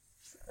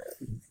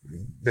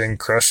been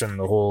crushing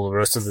the whole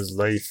rest of his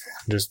life,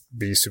 just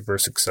be super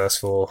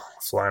successful,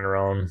 flying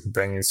around,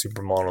 banging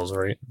supermodels,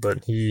 right?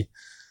 But he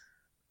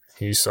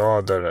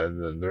saw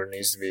that there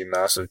needs to be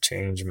massive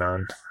change,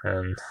 man,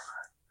 and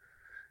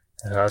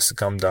it has to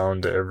come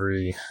down to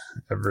every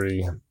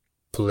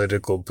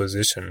political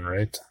position,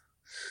 right?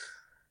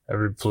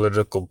 Every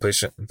political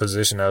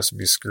position has to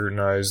be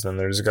scrutinized, and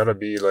there's got to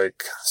be,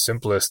 like,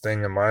 simplest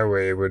thing in my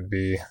way would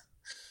be,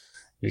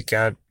 you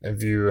can't,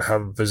 if you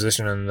have a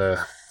position in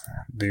the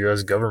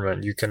U.S.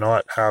 government, you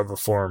cannot have a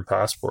foreign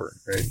passport,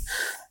 right?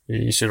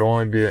 You should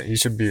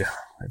be,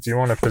 if you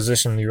want to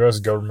position the U.S.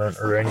 government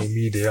or any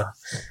media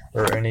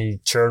or any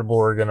charitable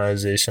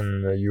organization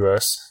in the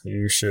U.S.,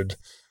 you should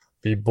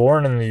be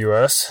born in the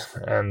U.S.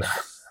 and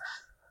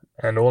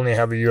only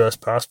have a U.S.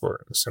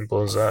 passport. As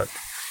simple as that,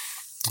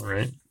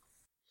 right?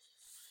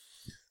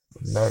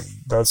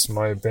 That's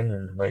my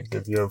opinion. Like,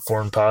 if you have a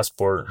foreign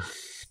passport,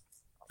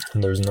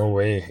 there's no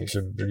way you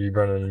should be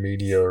running the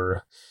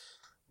media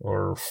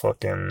or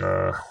fucking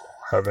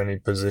have any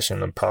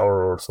position of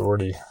power or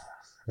authority,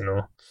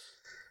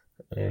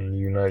 in the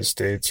United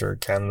States or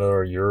Canada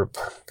or Europe,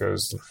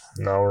 because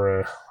now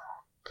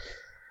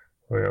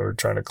we're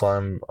trying to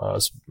climb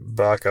us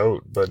back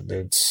out, but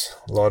it's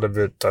a lot of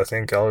it. I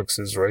think Alex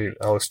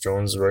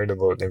Jones is right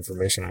about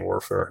information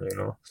warfare,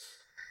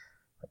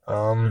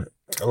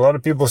 a lot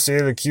of people say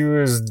the Q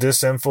is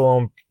disinfo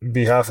on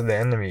behalf of the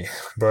enemy,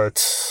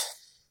 but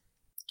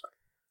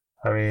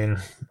I mean,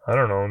 I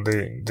don't know.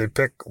 They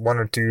pick one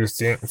or two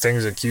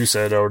things that Q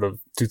said out of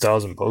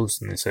 2,000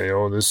 posts, and they say,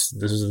 "Oh, this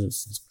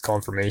is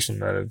confirmation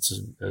that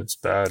it's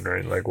bad,"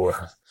 right? Like,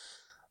 what?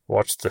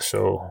 Watch the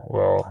show.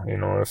 Well,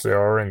 if they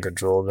are in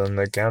control, then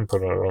they can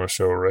put it on a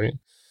show, right?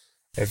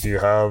 If you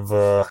have,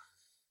 if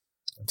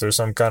there's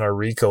some kind of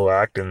RICO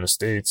act in the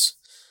States,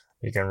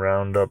 you can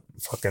round up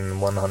fucking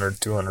 100,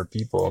 200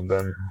 people, and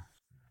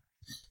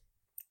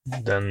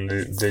then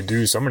they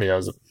do. Somebody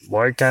has it.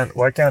 Why can't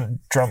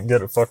Trump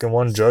get a fucking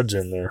one judge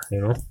in there?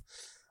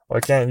 Why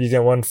can't you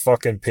get one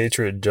fucking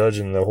patriot judge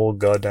in the whole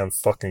goddamn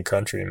fucking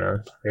country,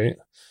 man? Right?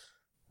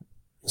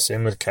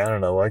 Same with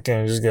Canada. Why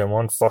can't you just get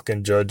one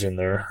fucking judge in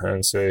there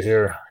and say,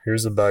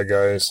 here's the bad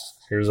guys,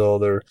 here's all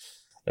their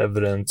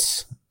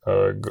evidence,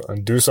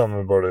 and do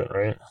something about it,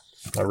 right?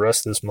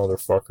 Arrest this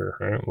motherfucker,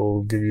 right?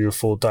 We'll give you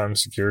full-time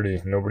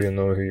security. Nobody will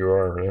know who you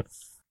are, right?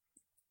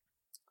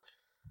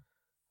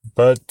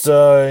 But,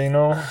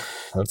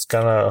 that's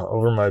kind of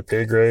over my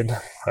pay grade.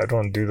 I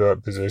don't do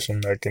that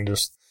position. I can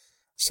just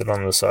sit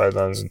on the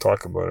sidelines and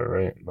talk about it,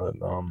 right? But,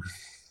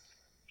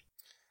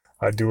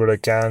 I do what I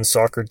can.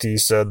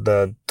 Socrates said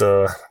that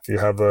if you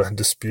have a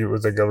dispute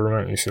with the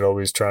government, you should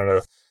always try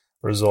to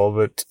resolve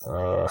it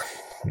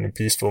in a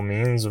peaceful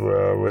means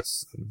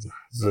with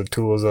the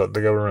tools that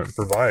the government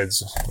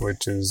provides,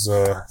 which is,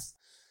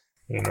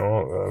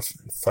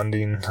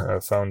 funding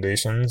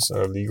foundations,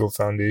 legal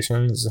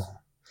foundations,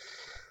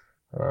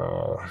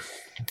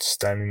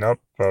 standing up,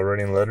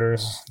 writing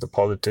letters to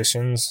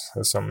politicians.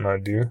 That's something I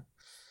do.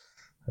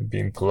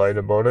 Being polite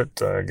about it,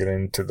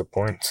 getting to the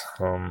point.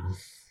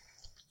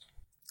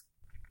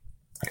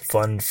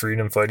 Fund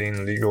freedom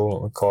fighting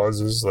legal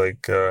causes,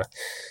 like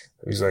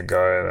who's that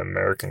guy, an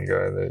American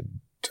guy, that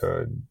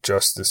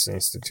Justice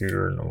Institute,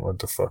 or no, what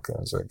the fuck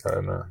is that guy,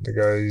 man? The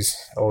guy's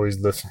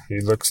always he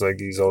looks like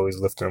he's always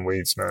lifting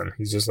weights, man.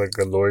 He's just like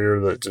a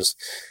lawyer that just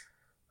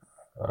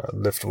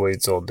lift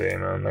weights all day,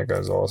 man. That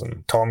guy's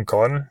awesome. Tom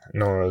Cotton?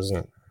 No, it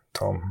isn't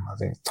Tom. I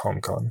think Tom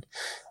Cotton.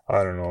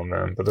 I don't know,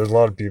 man. But there's a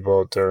lot of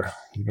people out there.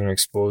 Even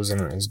exposing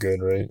it is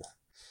good, right?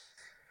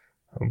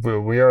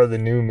 But we are the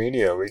new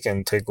media. We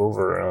can take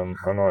over. I'm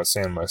not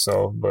saying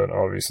myself, but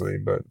obviously,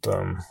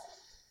 the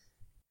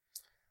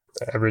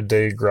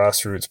everyday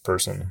grassroots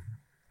person,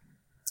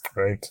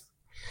 right?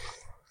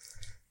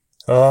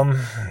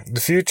 The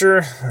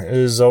future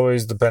is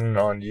always dependent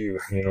on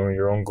you.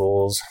 Your own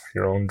goals,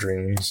 your own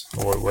dreams,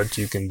 what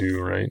you can do,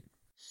 right?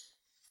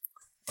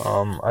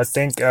 I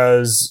think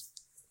as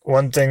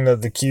one thing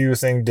that the Q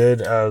thing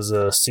did as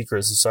a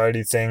secret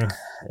society thing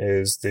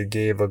is they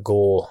gave a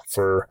goal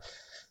for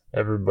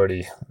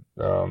everybody,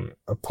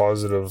 a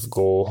positive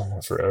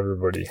goal for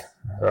everybody,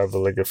 have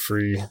like a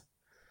free,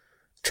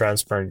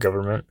 transparent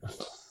government,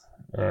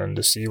 and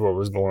to see what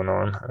was going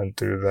on, and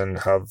to then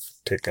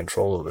take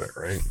control of it,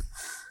 right?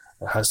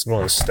 It has to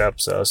go in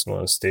steps, it has to go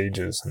in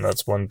stages, and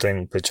that's one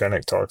thing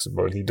Pechenik talks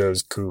about. He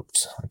does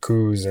coups,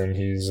 and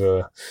he's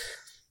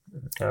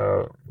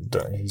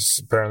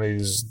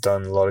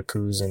done a lot of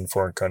coups in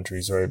foreign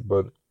countries, right?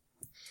 But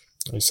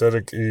he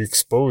said he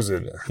exposed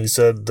it. He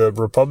said the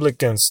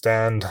Republicans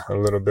stand a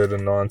little bit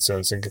of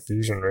nonsense and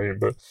confusion, right?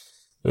 But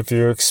if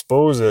you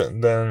expose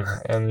it, then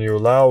and you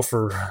allow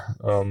for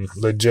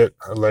legit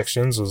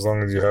elections, as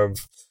long as you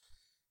have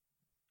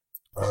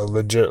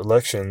legit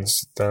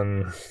elections,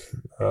 then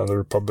the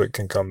Republic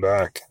can come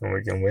back and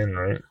we can win,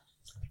 right?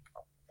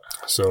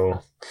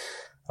 So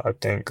I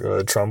think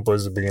Trump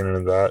was the beginning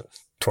of that.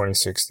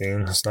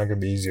 2016. It's not gonna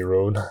be an easy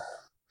road,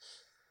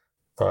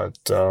 but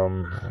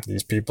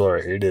these people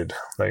are hated.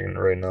 Like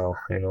right now,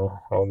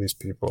 all these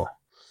people,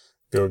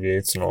 Bill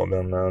Gates and all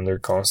them, man, they're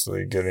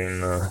constantly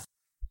getting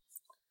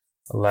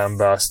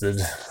lambasted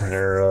in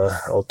their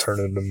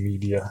alternative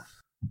media,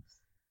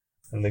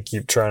 and they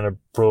keep trying to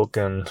poke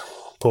and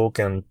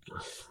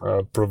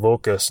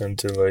provoke us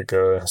into like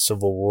a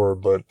civil war.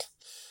 But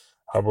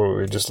how about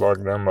we just lock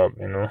them up,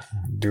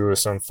 do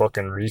some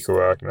fucking RICO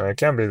act, man. It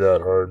can't be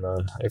that hard,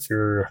 man. If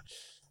you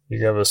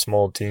have a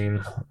small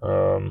team,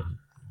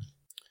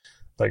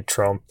 like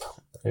Trump,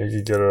 you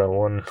could get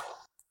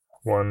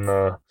one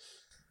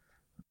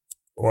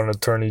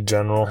attorney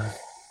general,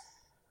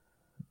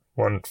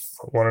 one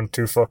or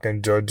two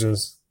fucking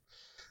judges,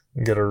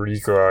 and get a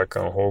RICO act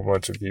on a whole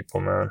bunch of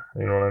people, man.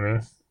 You know what I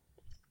mean?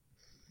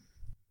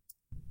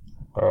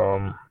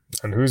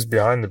 And who's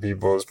behind the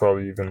people is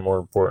probably even more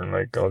important.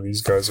 Like, oh,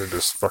 these guys are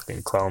just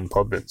fucking clown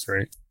puppets,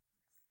 right?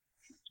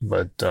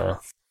 But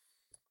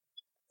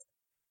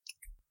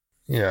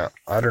yeah,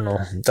 I don't know.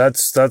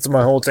 That's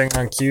my whole thing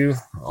on Q.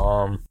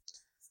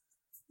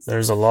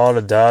 There's a lot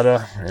of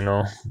data,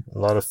 a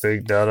lot of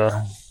fake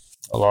data,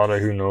 a lot of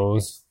who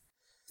knows.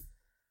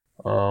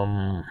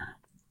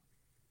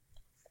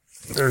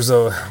 There's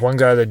one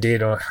guy that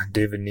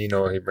David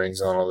Nino, he brings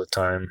on all the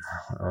time.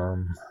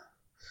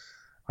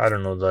 I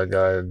don't know that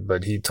guy,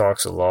 but he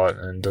talks a lot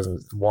and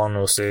doesn't.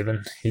 Wano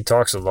Saban, he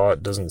talks a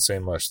lot, doesn't say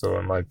much though,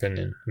 in my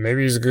opinion.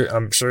 Maybe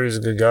I'm sure he's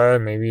a good guy.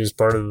 Maybe he's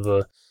part of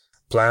the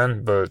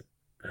plan, but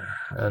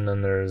and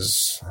then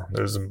there's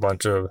a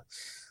bunch of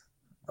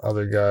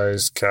other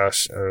guys,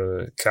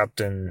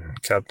 Captain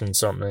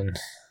something.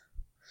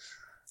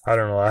 I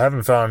don't know. I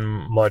haven't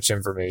found much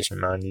information,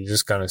 man. You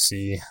just kind of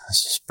see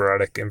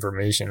sporadic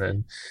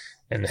information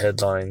and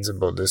headlines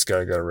about this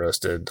guy got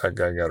arrested, that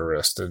guy got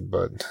arrested,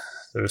 but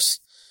there's.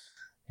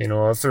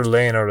 If they're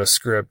laying out a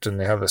script and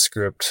they have a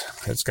script,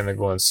 it's going to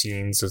go in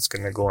scenes, it's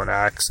going to go in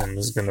acts, and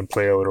it's going to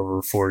play out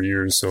over 4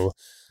 years. So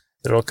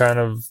it'll kind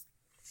of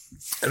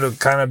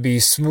be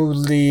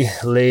smoothly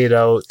laid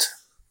out,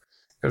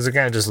 because they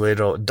can't just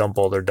dump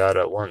all their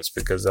data at once,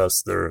 because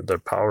that's their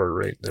power,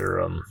 right? Their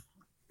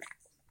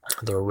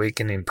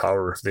awakening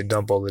power. If they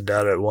dump all the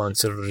data at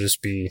once, it'll be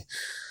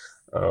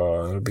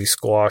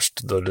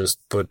squashed.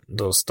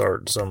 They'll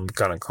start some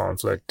kind of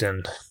conflict,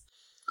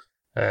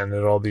 and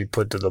it'll all be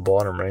put to the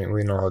bottom, right?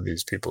 We know how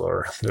these people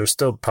are. They're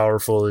still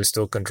powerful. They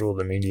still control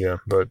the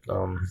media, but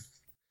a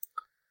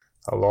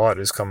lot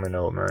is coming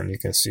out, man. You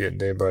can see it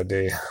day by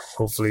day.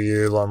 Hopefully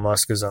Elon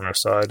Musk is on our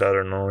side. I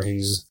don't know.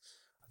 I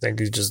think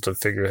he's just a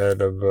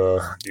figurehead of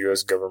the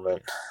U.S.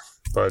 government,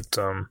 but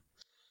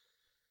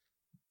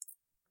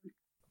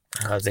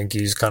I think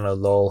he's kind of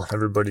lull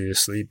everybody to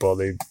sleep while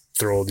they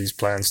throw all these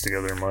plans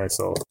together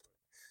myself.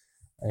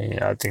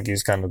 I think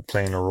he's kind of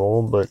playing a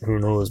role, but who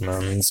knows,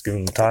 man? Let's give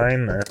him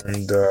time,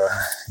 and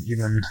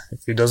even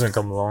if he doesn't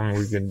come along,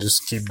 we can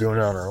just keep doing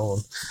it on our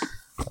own.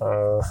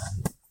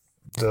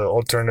 The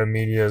alternative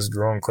media has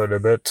grown quite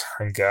a bit,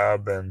 and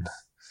Gab, and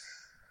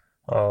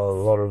a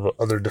lot of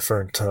other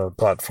different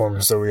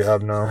platforms that we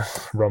have now.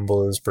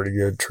 Rumble is pretty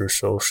good. True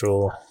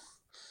Social.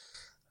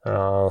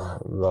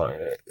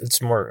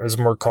 It's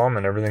more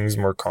common. Everything's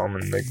more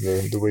common, like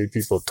the way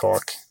people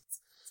talk,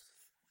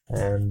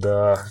 and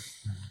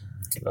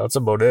that's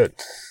about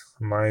it.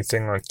 My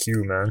thing on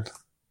Q, man.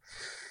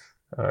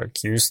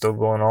 Q's still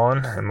going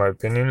on, in my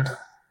opinion.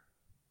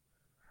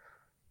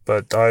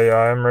 But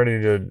I'm ready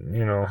to,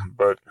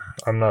 but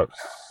I'm not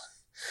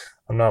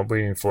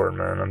waiting for it,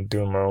 man. I'm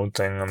doing my own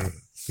thing. I'm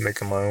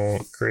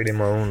creating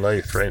my own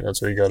life, right? That's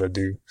what you gotta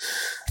do.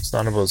 It's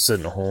not about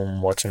sitting at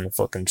home watching a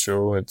fucking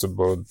show. It's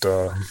about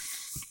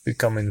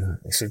becoming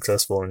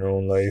successful in your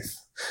own life,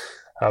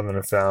 having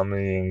a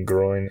family, and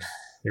growing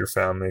your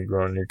family,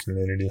 growing your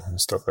community, and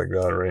stuff like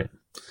that, right?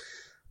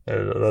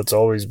 That's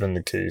always been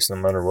the case, no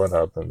matter what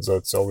happens.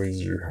 That's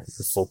always your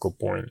focal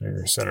point,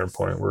 your center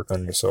point. Work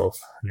on yourself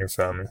and your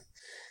family.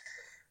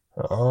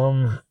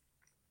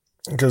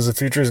 Because the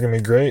future is going to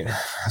be great.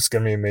 It's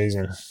going to be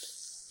amazing.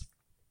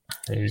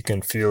 And you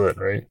can feel it,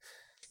 right?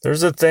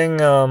 There's a thing,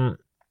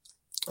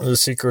 the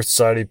secret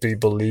society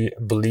people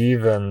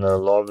believe in the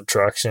law of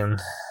attraction.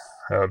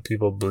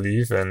 People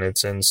believe, and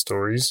it's in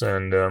stories.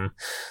 And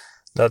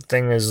that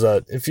thing is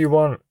that if you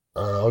want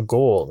a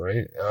goal,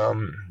 right,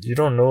 you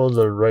don't know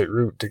the right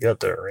route to get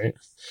there, right?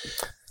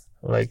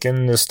 Like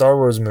in the Star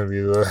Wars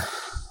movie, the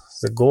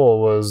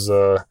goal was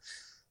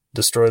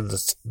destroy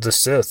the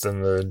Sith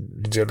and the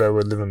Jedi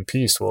would live in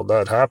peace. Well,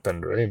 that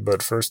happened, right?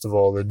 But first of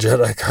all, the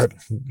Jedi got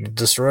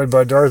destroyed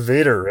by Darth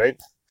Vader, right?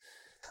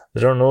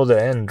 They don't know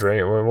the end,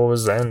 right? What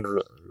was the end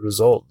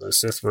result? The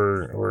Sith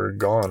were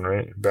gone,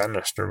 right?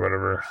 Banished or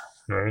whatever,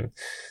 right?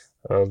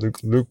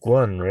 Luke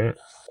won, right?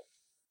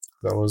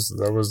 That was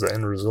the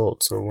end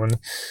result. So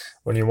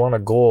when you want a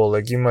goal,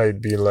 like you might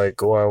be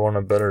like, oh, I want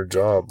a better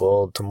job.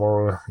 Well,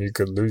 tomorrow you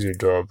could lose your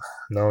job.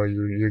 No,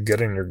 you're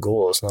getting your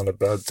goal. It's not a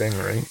bad thing,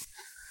 right?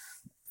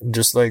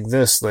 Just like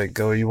this, like,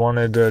 oh, you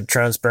wanted a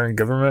transparent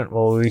government?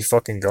 Well, we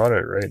fucking got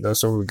it, right?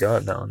 That's what we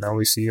got now. Now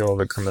we see all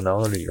the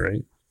criminality,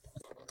 right?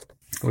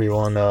 We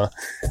want a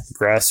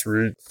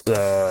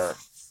grassroots,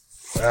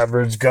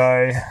 average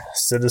guy,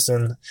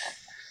 citizen,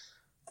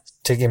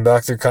 taking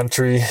back their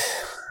country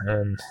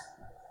and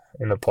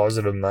in a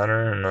positive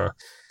manner, in a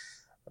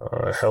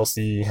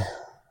healthy,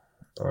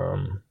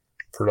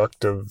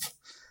 productive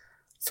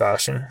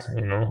fashion,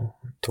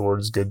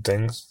 towards good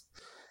things.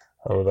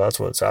 Oh, that's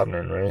what's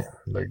happening, right?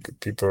 Like,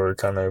 people are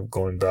kind of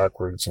going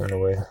backwards in a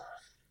way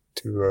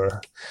to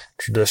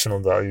traditional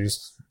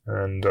values.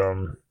 And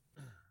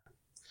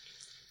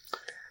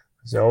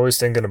so always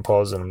think in a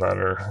positive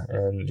manner.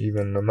 And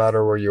even no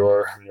matter where you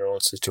are in your own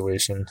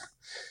situation,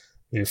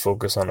 you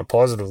focus on a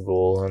positive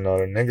goal and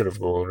not a negative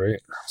goal,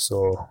 right?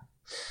 So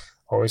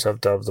always have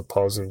to have the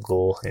positive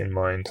goal in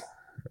mind.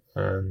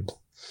 And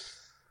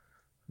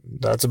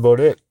that's about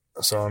it.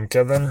 So I'm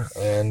Kevin,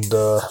 and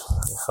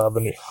have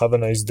a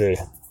nice day.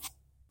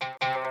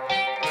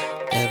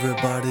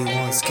 Everybody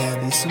wants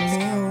candy some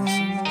more.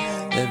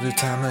 Every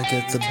time I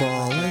get the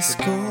ball, I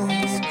score.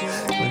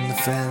 When the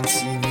fans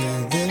see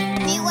me, they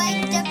Me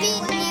like the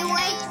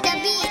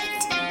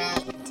beat.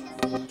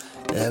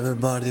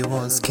 Everybody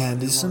wants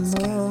candy some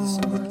more.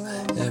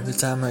 Every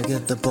time I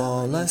get the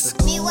ball, I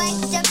score. Me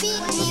like the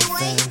beat. When the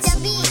fans see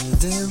me,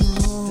 they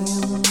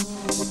roar.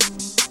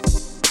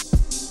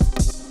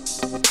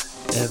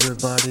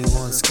 Everybody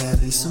wants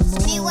candy some more.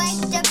 Me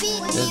like the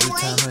beat. Every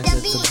time I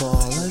get the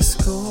ball, I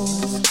score.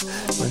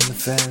 When the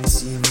fans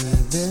see me,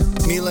 they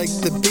roar. Me like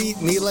the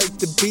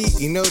beat,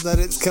 you know that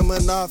it's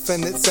coming off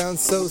and it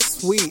sounds so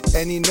sweet.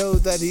 And you know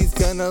that he's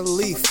gonna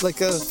leaf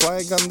like a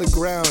flag on the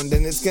ground.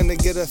 And it's gonna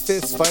get a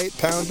fist fight,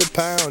 pound to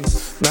pound.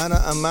 Mano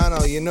a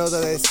mano, you know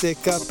that I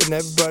stick up. And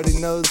everybody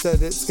knows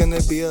that it's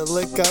gonna be a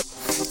lick up.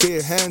 Get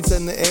your hands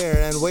in the air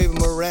and wave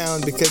them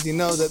around, because you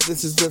know that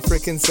this is the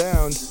frickin'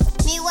 sound.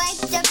 Me like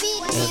the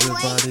beat.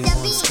 Everybody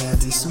wants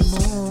candy some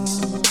more.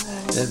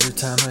 Every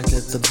time I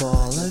get the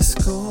ball, I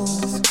score.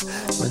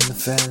 When the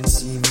fans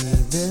see me,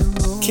 they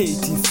roar.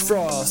 KT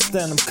Frost,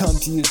 then I'm come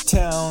to your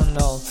town.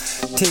 I'll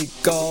take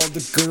all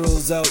the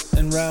girls out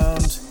and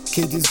round.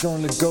 KT's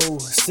gonna go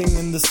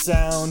singing the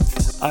sound.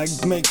 I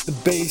make the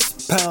bass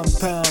pound,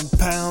 pound,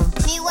 pound.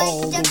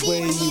 All the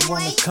way you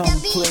wanna come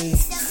play.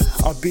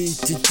 I'll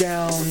beat you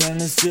down and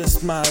it's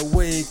just my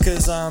way.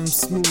 Cause I'm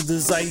smooth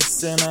as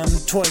ice and I'm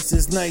twice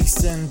as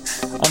nice. And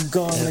I'm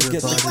gonna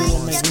get the girl,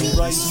 make me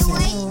right.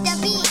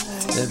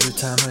 Every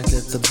time I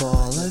get the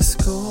ball, I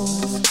score.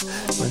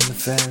 When the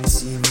fans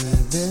see me,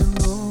 they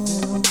roar.